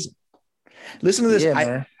NBA season. Listen to this.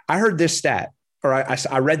 Yeah, I heard this stat, or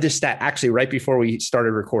I read this stat actually right before we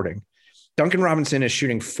started recording. Duncan Robinson is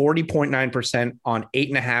shooting 40.9% on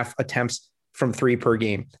 8.5 attempts from 3 per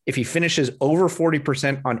game. If he finishes over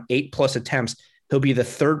 40% on 8+ attempts, he'll be the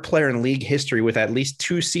 3rd player in league history with at least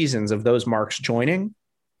 2 seasons of those marks joining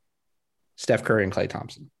Steph Curry and Klay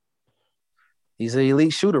Thompson. He's an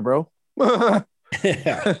elite shooter, bro.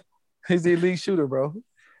 Yeah. He's the elite shooter, bro.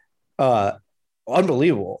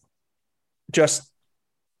 Unbelievable.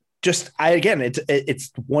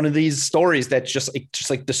 It's one of these stories that's just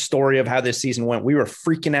like the story of how this season went. We were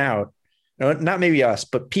freaking out, not maybe us,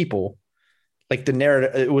 but people. Like the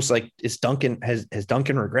narrative, it was like, has Duncan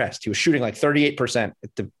regressed? He was shooting like 38%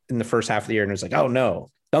 in the first half of the year, and it was like, oh no,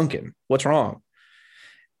 Duncan, what's wrong?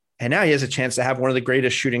 And now he has a chance to have one of the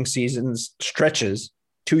greatest shooting stretches,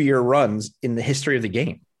 2-year runs in the history of the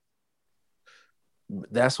game.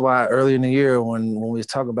 That's why earlier in the year when we was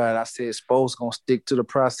talking about it, I said Spo's gonna stick to the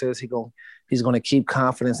process. He's gonna keep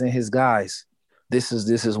confidence in his guys. This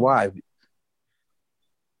is why.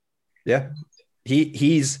 Yeah,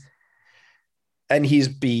 he just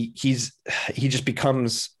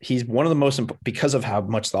becomes one of the most, because of how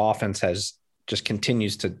much the offense has just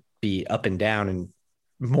continues to be up and down and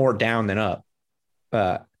more down than up.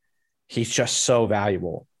 He's just so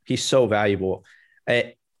valuable. He's so valuable.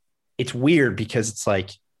 It's weird because it's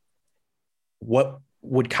like, what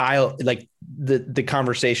would Kyle, like the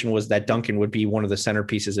conversation was that Duncan would be one of the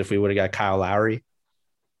centerpieces if we would have got Kyle Lowry.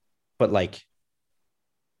 But like,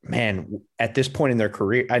 man, at this point in their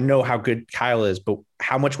career, I know how good Kyle is, but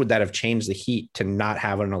how much would that have changed the Heat to not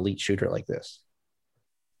have an elite shooter like this?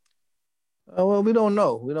 Well, we don't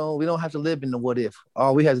know. We don't have to live in the what if.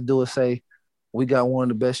 All we have to do is say, we got one of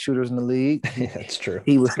the best shooters in the league. That's true.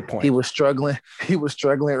 He was struggling. He was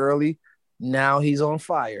struggling early. Now he's on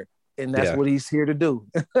fire, and that's what he's here to do.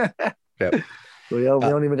 Yep. We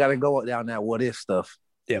don't even got to go down that what if stuff.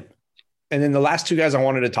 Yep. And then the last 2 guys I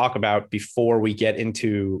wanted to talk about before we get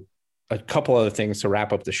into a couple other things to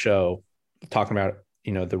wrap up the show, talking about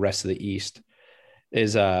the rest of the East,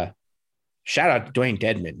 is shout out to Dwayne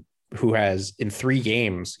Dedmon, who has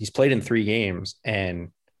he's played in 3 games,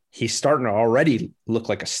 and he's starting to already look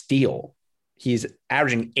like a steal. He's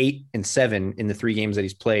averaging 8 and 7 in the 3 games that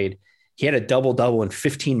he's played. He had a double-double in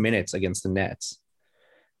 15 minutes against the Nets.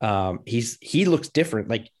 He looks different.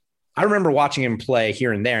 Like, I remember watching him play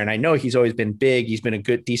here and there, and I know he's always been big. He's been a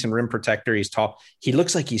good, decent rim protector. He's tall. He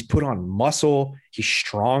looks like he's put on muscle. He's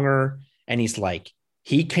stronger. And he's like,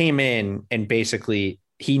 he came in and basically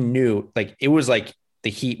he knew, like, it was like the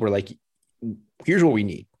Heat were like, here's what we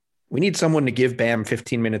need. We need someone to give Bam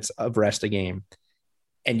 15 minutes of rest a game,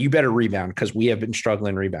 and you better rebound because we have been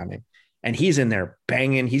struggling rebounding. And he's in there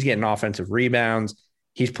banging. He's getting offensive rebounds.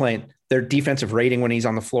 He's playing. Their defensive rating when he's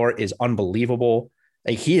on the floor is unbelievable.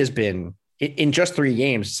 Like, he has been in just 3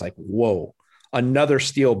 games. It's like, whoa, another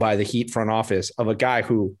steal by the Heat front office of a guy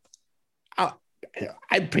who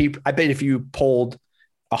I bet if you polled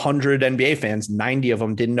 100 NBA fans, 90 of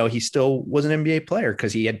them didn't know he still was an NBA player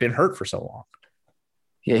because he had been hurt for so long.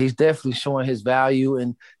 Yeah, he's definitely showing his value.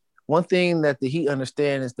 And one thing that the Heat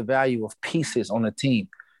understand is the value of pieces on a team.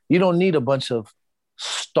 You don't need a bunch of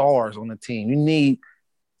stars on the team. You need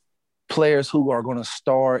players who are going to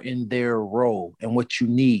star in their role and what you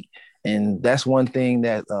need. And that's one thing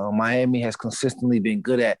that Miami has consistently been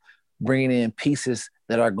good at, bringing in pieces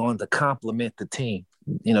that are going to complement the team.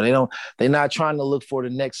 They're not trying to look for the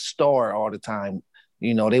next star all the time.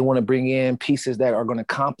 They want to bring in pieces that are going to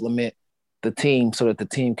complement the team so that the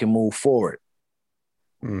team can move forward.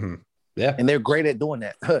 Mm-hmm. Yeah. And they're great at doing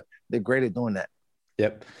that. They're great at doing that.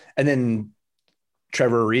 Yep. And then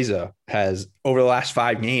Trevor Ariza has, over the last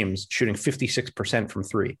 5 games, shooting 56% from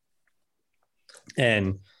 3.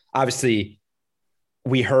 And obviously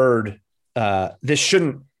we heard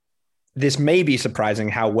this may be surprising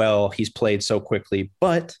how well he's played so quickly,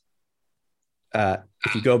 but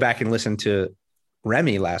if you go back and listen to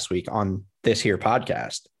Remy last week on this here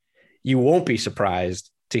podcast, you won't be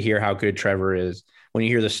surprised to hear how good Trevor is when you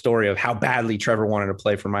hear the story of how badly Trevor wanted to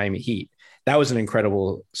play for Miami Heat. That was an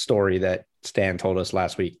incredible story that Stan told us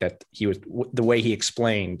last week, that he was the way he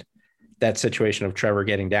explained that situation of Trevor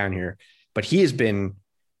getting down here. But he has been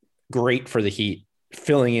great for the Heat,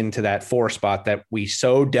 filling into that 4 spot that we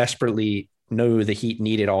so desperately knew the Heat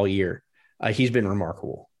needed all year. He's been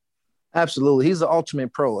remarkable. Absolutely. He's the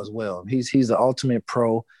ultimate pro as well. He's the ultimate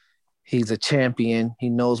pro. He's a champion. He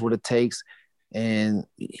knows what it takes. And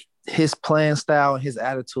his playing style and his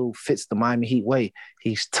attitude fits the Miami Heat way.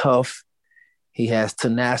 He's tough. He has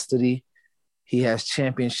tenacity. He has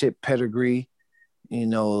championship pedigree.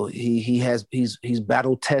 He's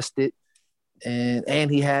battle tested.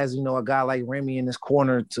 And he has, a guy like Remy in his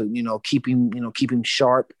corner to, keep him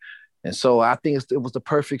sharp. And so I think it was the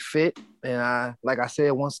perfect fit. And like I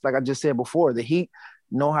just said before, the Heat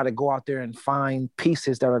know how to go out there and find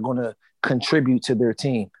pieces that are going to contribute to their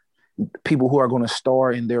team, people who are going to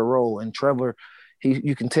star in their role. And Trevor,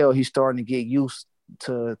 you can tell he's starting to get used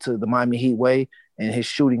to the Miami Heat way, and his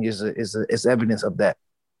shooting is evidence of that.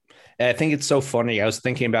 And I think it's so funny. I was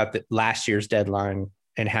thinking about last year's deadline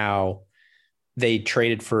and how the Heat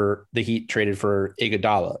traded for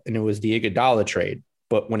Iguodala, and it was the Iguodala trade.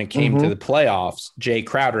 But when it came to the playoffs, Jay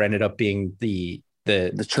Crowder ended up being the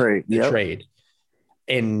trade. Trade.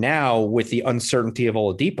 And now with the uncertainty of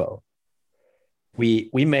Oladipo, we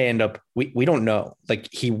may end up, we don't know. Like,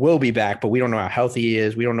 he will be back, but we don't know how healthy he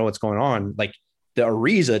is. We don't know what's going on. Like, the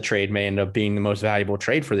Ariza trade may end up being the most valuable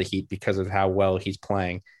trade for the Heat because of how well he's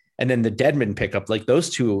playing. And then the Dedmon pickup, like, those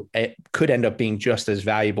two could end up being just as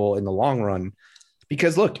valuable in the long run.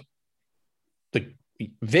 Because look,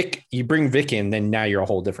 Vic, you bring Vic in, then now you're a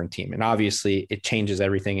whole different team. And obviously it changes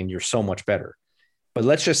everything and you're so much better. But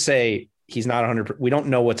let's just say he's not 100%. We don't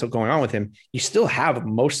know what's going on with him. You still have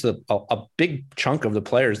most of a big chunk of the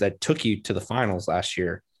players that took you to the finals last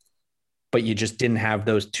year, but you just didn't have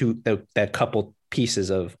those two, that couple pieces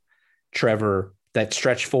of Trevor, that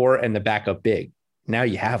stretch 4 and the backup big. Now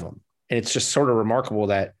you have them. And it's just sort of remarkable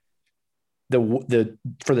that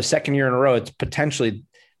for the second year in a row, it's potentially,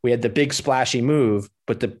 we had the big splashy move,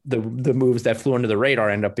 but the moves that flew under the radar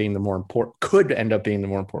could end up being the more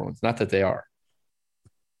important ones. Not that they are.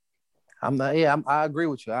 I agree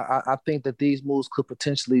with you. I think that these moves could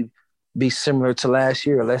potentially be similar to last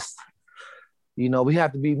year. We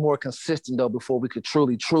have to be more consistent though before we could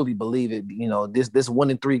truly, truly believe it. This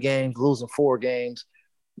winning 3 games, losing 4 games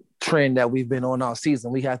trend that we've been on all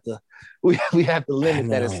season. We have to limit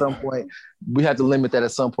that at some point. We have to limit that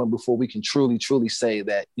at some point before we can truly, truly say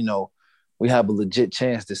that, we have a legit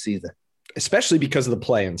chance this season. Especially because of the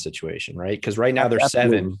play-in situation, right? Because right now they're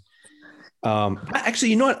Absolutely. 7. Actually,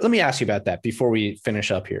 you know what? Let me ask you about that before we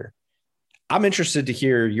finish up here. I'm interested to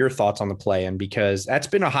hear your thoughts on the play-in, because that's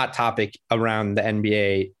been a hot topic around the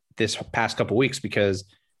NBA this past couple of weeks, because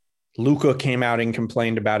Luka came out and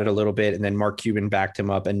complained about it a little bit, and then Mark Cuban backed him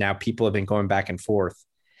up, and now people have been going back and forth.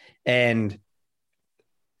 And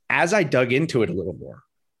as I dug into it a little more,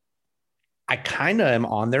 I kind of am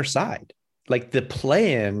on their side. Like, the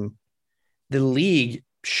play-in, the league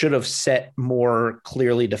should have set more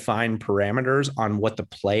clearly defined parameters on what the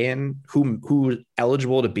play-in, who's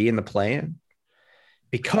eligible to be in the play-in.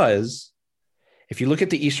 Because if you look at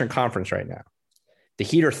the Eastern Conference right now, the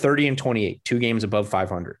Heat are 30-28, 2 games above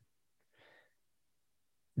 500.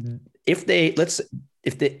 If the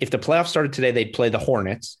playoffs started today, they'd play the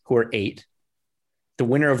Hornets, who are 8. The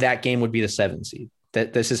winner of that game would be the 7 seed.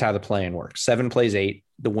 This is how the play-in works. 7 plays 8.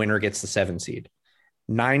 The winner gets the 7 seed.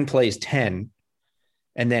 9 plays 10.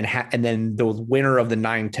 And then the winner of the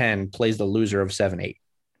 9-10 plays the loser of 7-8.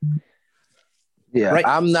 Yeah, right.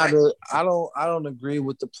 I don't agree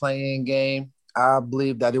with the play-in game. I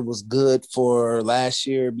believe that it was good for last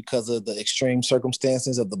year because of the extreme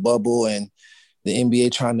circumstances of the bubble and the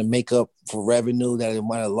NBA trying to make up for revenue that it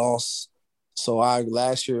might have lost. So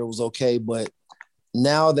last year it was okay, but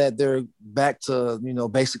now that they're back to,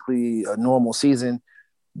 basically a normal season,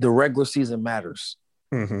 the regular season matters.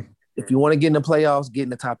 Mm-hmm. If you want to get in the playoffs, get in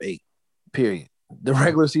the top 8. Period. The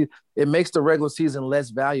regular season, it makes the regular season less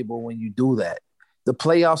valuable when you do that. The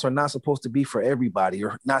playoffs are not supposed to be for everybody,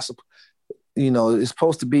 or not. It's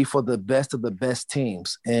supposed to be for the best of the best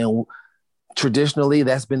teams, and traditionally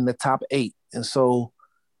that's been the top 8. And so,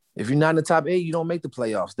 if you're not in the top 8, you don't make the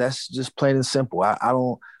playoffs. That's just plain and simple.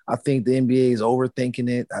 I think the NBA is overthinking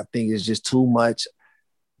it. I think it's just too much.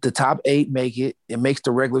 The top 8 make it. It makes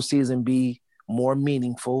the regular season be more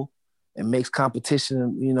meaningful. It makes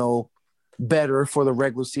competition, better for the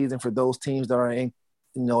regular season for those teams that are in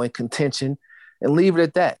contention, and leave it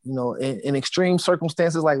at that. In extreme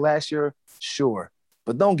circumstances like last year, sure,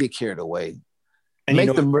 but don't get carried away. And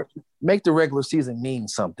make the regular season mean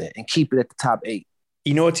something and keep it at the top 8.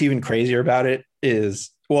 You know what's even crazier about it is,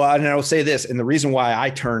 and I will say this, and the reason why I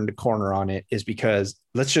turned the corner on it is because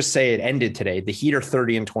let's just say it ended today. The Heat are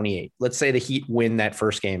 30-28. Let's say the Heat win that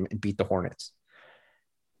first game and beat the Hornets.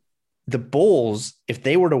 The Bulls, if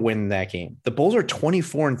they were to win that game, the Bulls are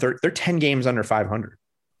 24-30. They're 10 games under 500.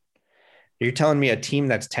 You're telling me a team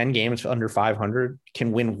that's 10 games under 500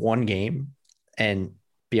 can win one game and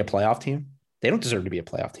be a playoff team? They don't deserve to be a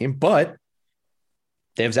playoff team, but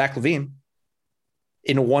they have Zach LaVine.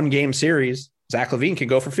 In a one-game series, Zach LaVine can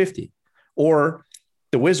go for 50. Or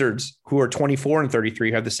the Wizards, who are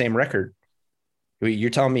 24-33, have the same record. You're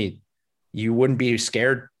telling me you wouldn't be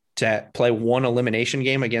scared to play one elimination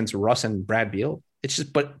game against Russ and Brad Beal? It's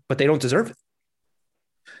just, but they don't deserve it.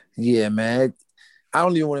 Yeah, man. I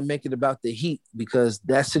don't even want to make it about the Heat, because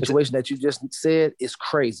that situation that you just said is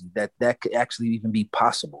crazy. That could actually even be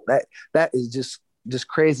possible. That is just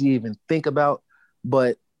crazy to even think about.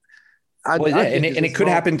 But it could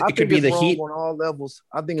happen. It could be the Heat on all levels.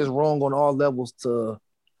 I think it's wrong on all levels to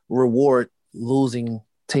reward losing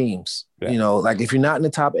teams. Yeah. Like if you're not in the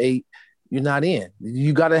top 8, you're not in.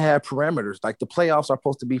 You got to have parameters. Like the playoffs are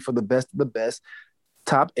supposed to be for the best of the best,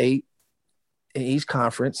 top 8 in each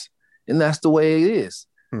conference, and that's the way it is.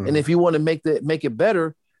 And if you want to make it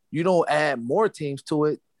better, you don't add more teams to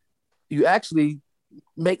it. You actually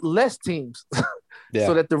make less teams. Yeah.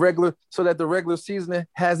 so that the regular season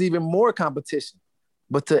has even more competition.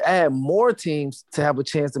 But to add more teams to have a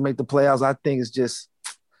chance to make the playoffs, I think is just,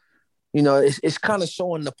 it's kind of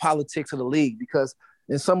showing the politics of the league, because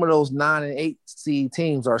in some of those 9 and 8 seed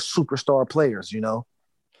teams are superstar players, Yep.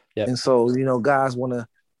 And so, guys want to,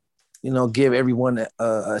 give everyone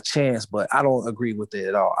a chance, but I don't agree with it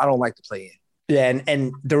at all. I don't like to play in. Yeah.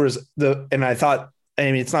 And there was I thought,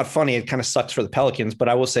 it's not funny. It kind of sucks for the Pelicans, but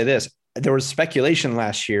I will say this. There was speculation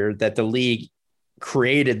last year that the league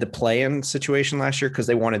created the play-in situation last year because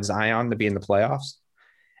they wanted Zion to be in the playoffs.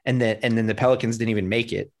 And then the Pelicans didn't even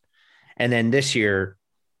make it. And then this year,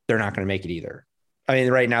 they're not going to make it either.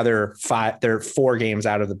 Right now they're 4 games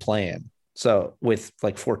out of the play-in. So with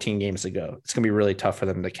like 14 games to go, it's going to be really tough for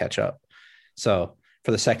them to catch up. So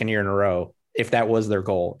for the second year in a row, if that was their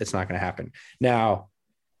goal, it's not going to happen. Now,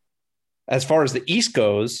 as far as the East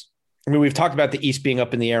goes, we've talked about the East being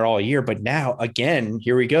up in the air all year, but now again,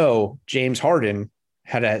 here we go. James Harden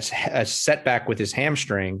had a setback with his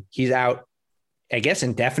hamstring. He's out, I guess,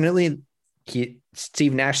 indefinitely.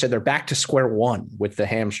 Steve Nash said they're back to square one with the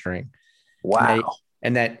hamstring. Wow.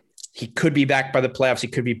 And that he could be back by the playoffs. He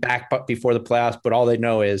could be back before the playoffs, but all they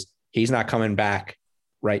know is he's not coming back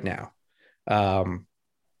right now. And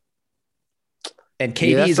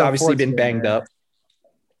KD's obviously been banged up.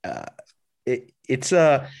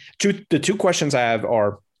 The two questions I have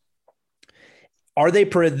are they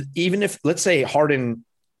even if, let's say, Harden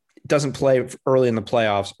doesn't play early in the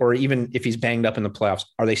playoffs, or even if he's banged up in the playoffs,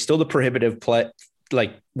 are they still the prohibitive play?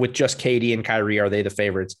 Like with just KD and Kyrie, are they the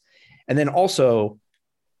favorites? And then also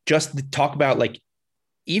just talk about, like,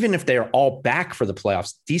 even if they're all back for the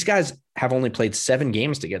playoffs, these guys have only played 7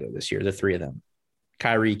 games together this year, the 3 of them,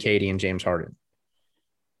 Kyrie, KD, and James Harden.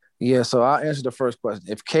 Yeah, so I'll answer the first question.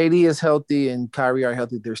 If KD is healthy and Kyrie are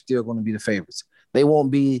healthy, they're still going to be the favorites. They won't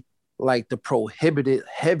be like the prohibited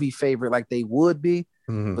heavy favorite like they would be,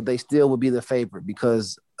 but they still would be the favorite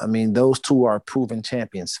because, those two are proven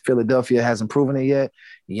champions. Philadelphia hasn't proven it yet.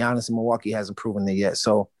 Giannis and Milwaukee hasn't proven it yet.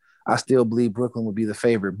 So I still believe Brooklyn would be the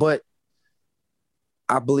favorite. But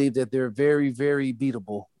I believe that they're very, very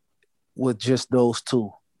beatable with just those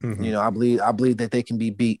two. I believe that they can be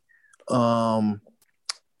beat.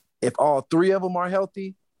 If all 3 of them are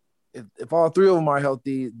healthy, then,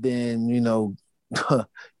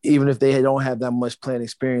 even if they don't have that much playing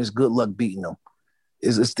experience, good luck beating them.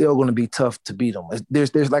 It's still going to be tough to beat them.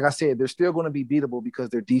 There's like I said, they're still going to be beatable because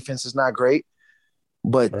their defense is not great.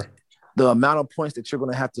 But the amount of points that you're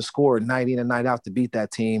going to have to score night in and night out to beat that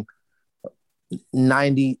team,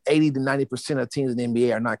 80 to 90% of teams in the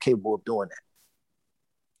NBA are not capable of doing that.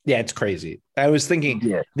 Yeah, it's crazy. I was thinking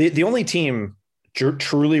Yeah. the only team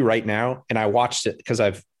truly right now, and I watched it because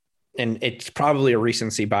and it's probably a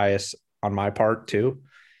recency bias on my part too,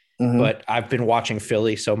 but I've been watching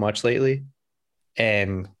Philly so much lately.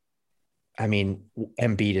 And I mean,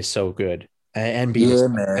 Embiid is so good.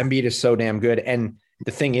 Embiid is so damn good. And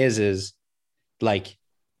the thing is like,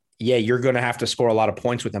 yeah, you're going to have to score a lot of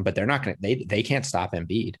points with them, but they're not going to, they can't stop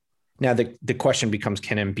Embiid. Now, the question becomes,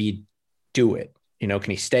 can Embiid do it? You know,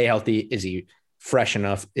 can he stay healthy? Is he fresh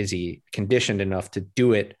enough? Is he conditioned enough to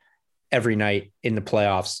do it every night in the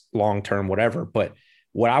playoffs, long-term, whatever? But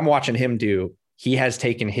what I'm watching him do, he has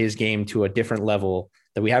taken his game to a different level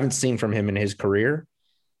that we haven't seen from him in his career.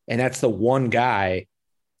 And that's the one guy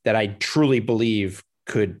that I truly believe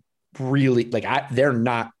could really, like,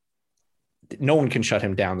 no one can shut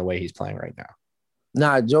him down the way he's playing right now.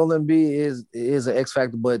 Nah, Joel Embiid is an X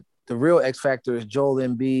factor, but the real X factor is Joel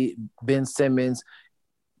Embiid, Ben Simmons,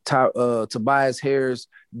 Tobias Harris,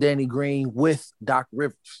 Danny Green with Doc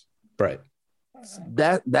Rivers. Right.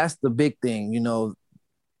 That's the big thing, you know.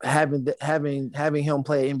 Having him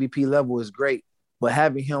play MVP level is great, but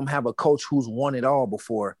having him have a coach who's won it all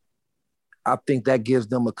before, I think that gives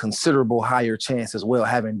them a considerable higher chance as well.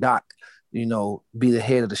 Having Doc, you know, be the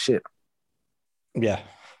head of the ship. Yeah.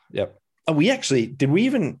 Yep. We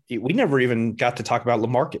never even got to talk about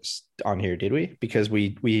LaMarcus on here, did we? Because we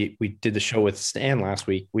did the show with Stan last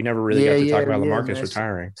week. We never really got to talk about LaMarcus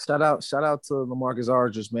retiring. Shout out to LaMarcus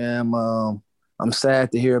Aldridge, man. I'm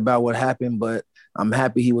sad to hear about what happened, but I'm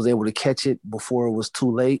happy he was able to catch it before it was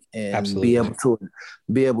too late and Absolutely.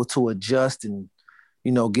 be able to adjust and,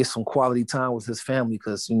 you know, get some quality time with his family,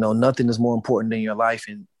 because, you know, nothing is more important in your life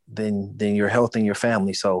and than your health and your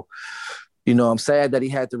family. So, you know, I'm sad that he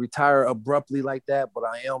had to retire abruptly like that, but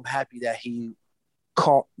I am happy that he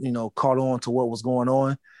caught on to what was going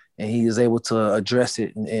on, and he is able to address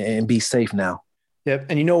it and be safe now. Yep.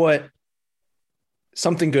 And you know what?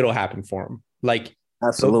 Something good will happen for him. Like,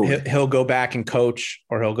 absolutely, he'll go back and coach,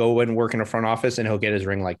 or he'll go and work in a front office and he'll get his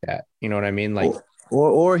ring like that. You know what I mean? Like,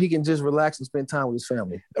 or he can just relax and spend time with his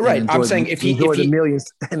family. Right. I'm saying if he enjoy the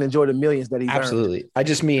millions that he absolutely earned. I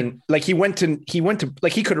just mean, like, he went to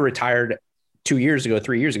like, he could have retired 2 years ago,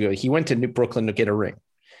 3 years ago. He went to Brooklyn to get a ring.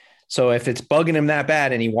 So if it's bugging him that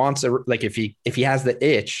bad and he wants if he has the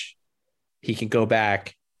itch, he can go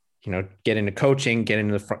back, you know, get into coaching, get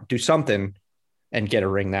into the front, do something and get a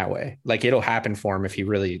ring that way. Like, it'll happen for him if he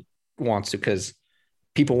really wants to, because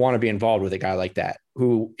people want to be involved with a guy like that,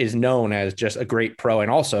 who is known as just a great pro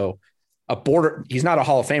and also he's not a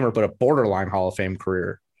Hall of Famer, but a borderline Hall of Fame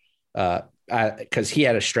career. Because he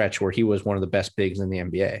had a stretch where he was one of the best bigs in the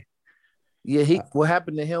NBA. Yeah, what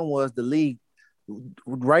happened to him was the league,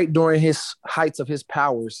 right during his heights of his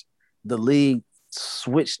powers, the league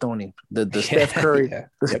switched on him. The Steph Curry,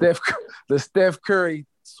 the Steph Curry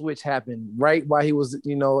switch happened right while he was,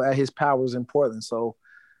 you know, at his powers in Portland. So,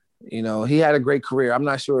 you know, he had a great career. I'm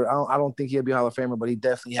not sure. I don't think he'll be a Hall of Famer, but he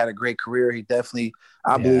definitely had a great career.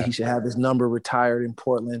 I believe he should have his number retired in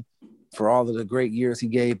Portland for all of the great years he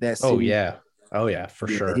gave that city. Oh yeah, for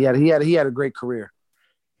sure. He had a great career.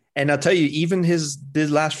 And I'll tell you, even his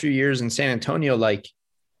last few years in San Antonio, like,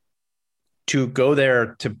 to go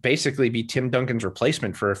there to basically be Tim Duncan's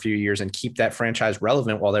replacement for a few years and keep that franchise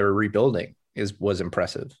relevant while they were rebuilding was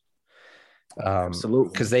impressive.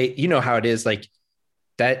 Absolutely. Because you know how it is, like,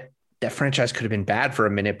 that franchise could have been bad for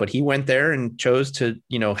a minute, but he went there and chose to,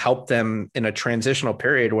 you know, help them in a transitional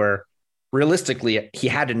period where realistically he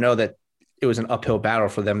had to know that it was an uphill battle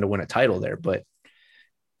for them to win a title there. But,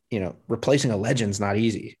 you know, replacing a legend's not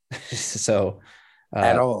easy. So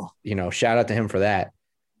at all, you know, shout out to him for that.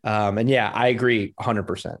 And yeah, I agree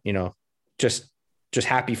 100%, you know, just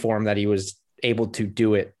happy for him that he was able to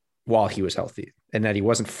do it while he was healthy and that he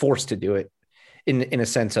wasn't forced to do it in a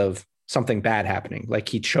sense of something bad happening. Like,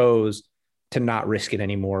 he chose to not risk it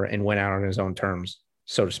anymore and went out on his own terms,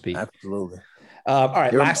 so to speak. Absolutely. All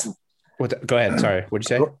right. Go ahead. Sorry. What'd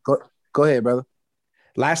you say? Go ahead, brother.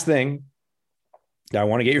 Last thing that I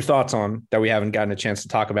want to get your thoughts on that we haven't gotten a chance to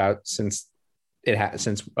talk about since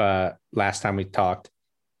last time we talked.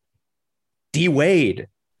 D Wade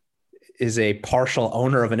is a partial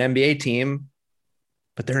owner of an NBA team,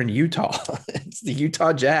 but they're in Utah. It's the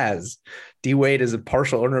Utah Jazz. D Wade is a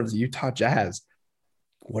partial owner of the Utah Jazz.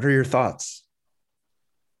 What are your thoughts?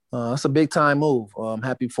 It's a big time move. I'm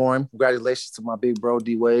happy for him. Congratulations to my big bro,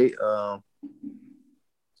 D Wade.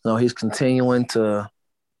 He's continuing to,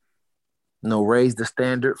 raise the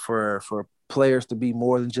standard for players to be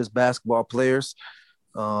more than just basketball players.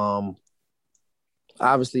 I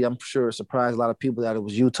obviously, I'm sure it surprised a lot of people that it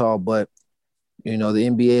was Utah, but, the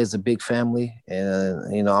NBA is a big family.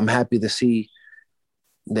 And, I'm happy to see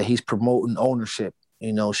that he's promoting ownership,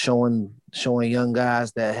 showing young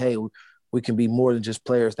guys that, hey, we can be more than just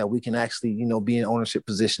players, that we can actually, be in ownership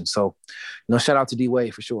positions. So, shout out to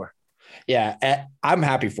D-Wade for sure. Yeah, I'm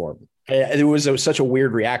happy for him. It was such a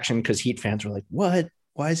weird reaction because Heat fans were like, what?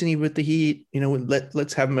 Why isn't he with the Heat?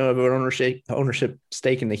 Let's have him have an ownership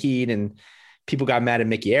stake in the Heat. And people got mad at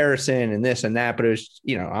Mickey Arison and this and that. But it was,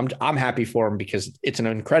 I'm happy for him because it's an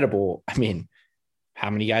incredible. I mean, how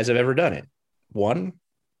many guys have ever done it? 1,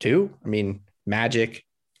 2? I mean, Magic.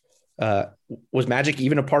 Was Magic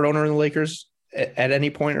even a part owner in the Lakers at any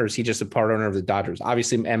point, or is he just a part owner of the Dodgers?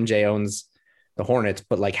 Obviously, MJ owns the Hornets,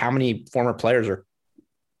 but like, how many former players are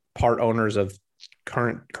part owners of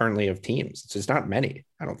currently of teams? It's not many,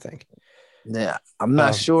 I don't think. Yeah, I'm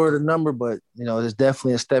not sure the number, but it's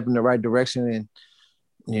definitely a step in the right direction.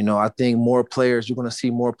 And I think more players, you're going to see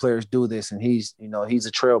more players do this, and he's a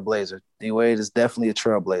trailblazer. Anyway, it is definitely a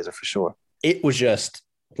trailblazer for sure. It was just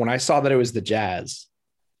when I saw that it was the Jazz.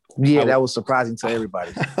 Yeah, that was surprising to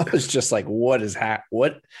everybody. I was just like, what is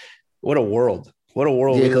what a world. What a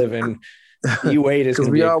world we live in. D-Wade is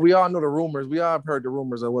we all know the rumors. We all have heard the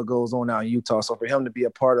rumors of what goes on out in Utah. So for him to be a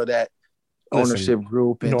part of that ownership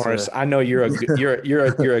group, Norris, I know you're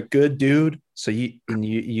a good dude. So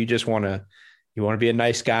you just want to be a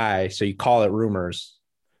nice guy. So you call it rumors.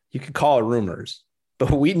 You can call it rumors,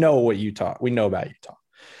 but we know about Utah.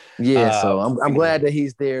 Yeah, so I'm glad that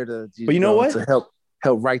he's there to. But you know what? To help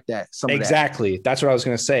write that. Exactly. That's what I was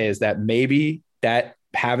going to say. Is that maybe that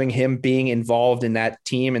having him being involved in that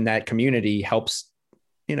team and that community helps.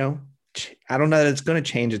 I don't know that it's going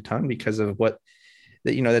to change a ton because of what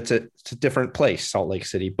that. It's a different place, Salt Lake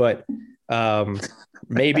City, but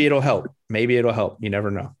maybe it'll help. You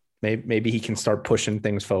never know. Maybe he can start pushing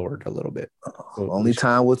things forward a little bit. Only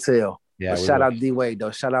time will tell. Yeah. Shout out D-Wade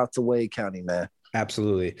though. Shout out to Wade County, man.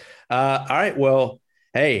 Absolutely. All right. Well,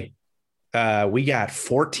 hey, we got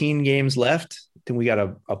 14 games left. Then we got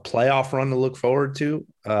a playoff run to look forward to.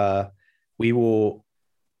 I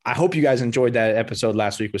hope you guys enjoyed that episode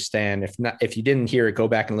last week with Stan. If you didn't hear it, go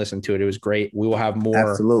back and listen to it. It was great. We will have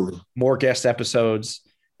more guest episodes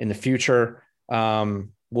in the future.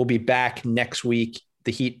 We'll be back next week.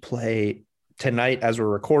 The Heat play tonight as we're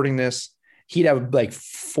recording this. He'd have like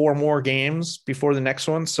 4 more games before the next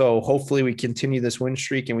one. So hopefully we continue this win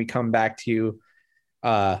streak and we come back to you.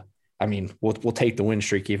 We'll take the win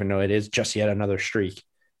streak, even though it is just yet another streak.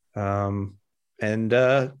 We'll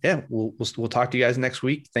talk to you guys next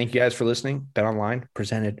week. Thank you guys for listening. BetOnline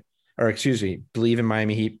Believe in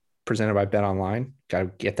Miami Heat presented by BetOnline. Got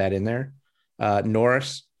to get that in there.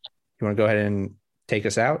 Norris, you want to go ahead and take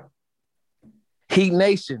us out? Heat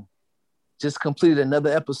Nation just completed another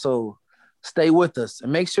episode. Stay with us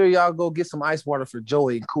and make sure y'all go get some ice water for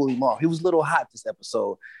Joey and cool him off. He was a little hot this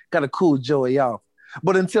episode. Got to cool Joey off.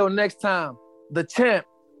 But until next time, the champ,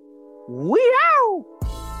 we out.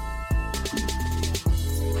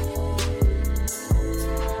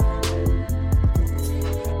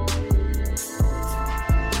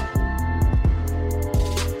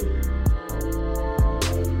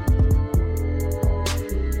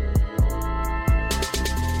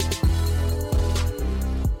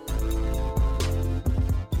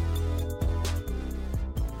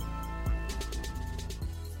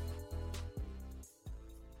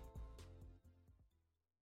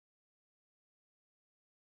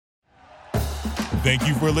 Thank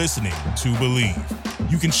you for listening to Believe.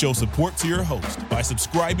 You can show support to your host by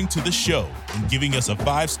subscribing to the show and giving us a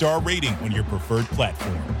 5-star rating on your preferred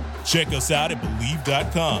platform. Check us out at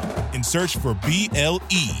Believe.com and search for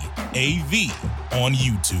BLEAV on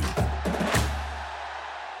YouTube.